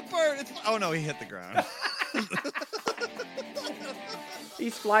sky. It's a bird. Oh no, he hit the ground.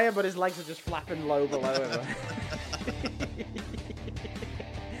 He's flying, but his legs are just flapping low below him.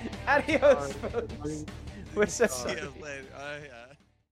 Adios, folks. We're so See sorry. you later.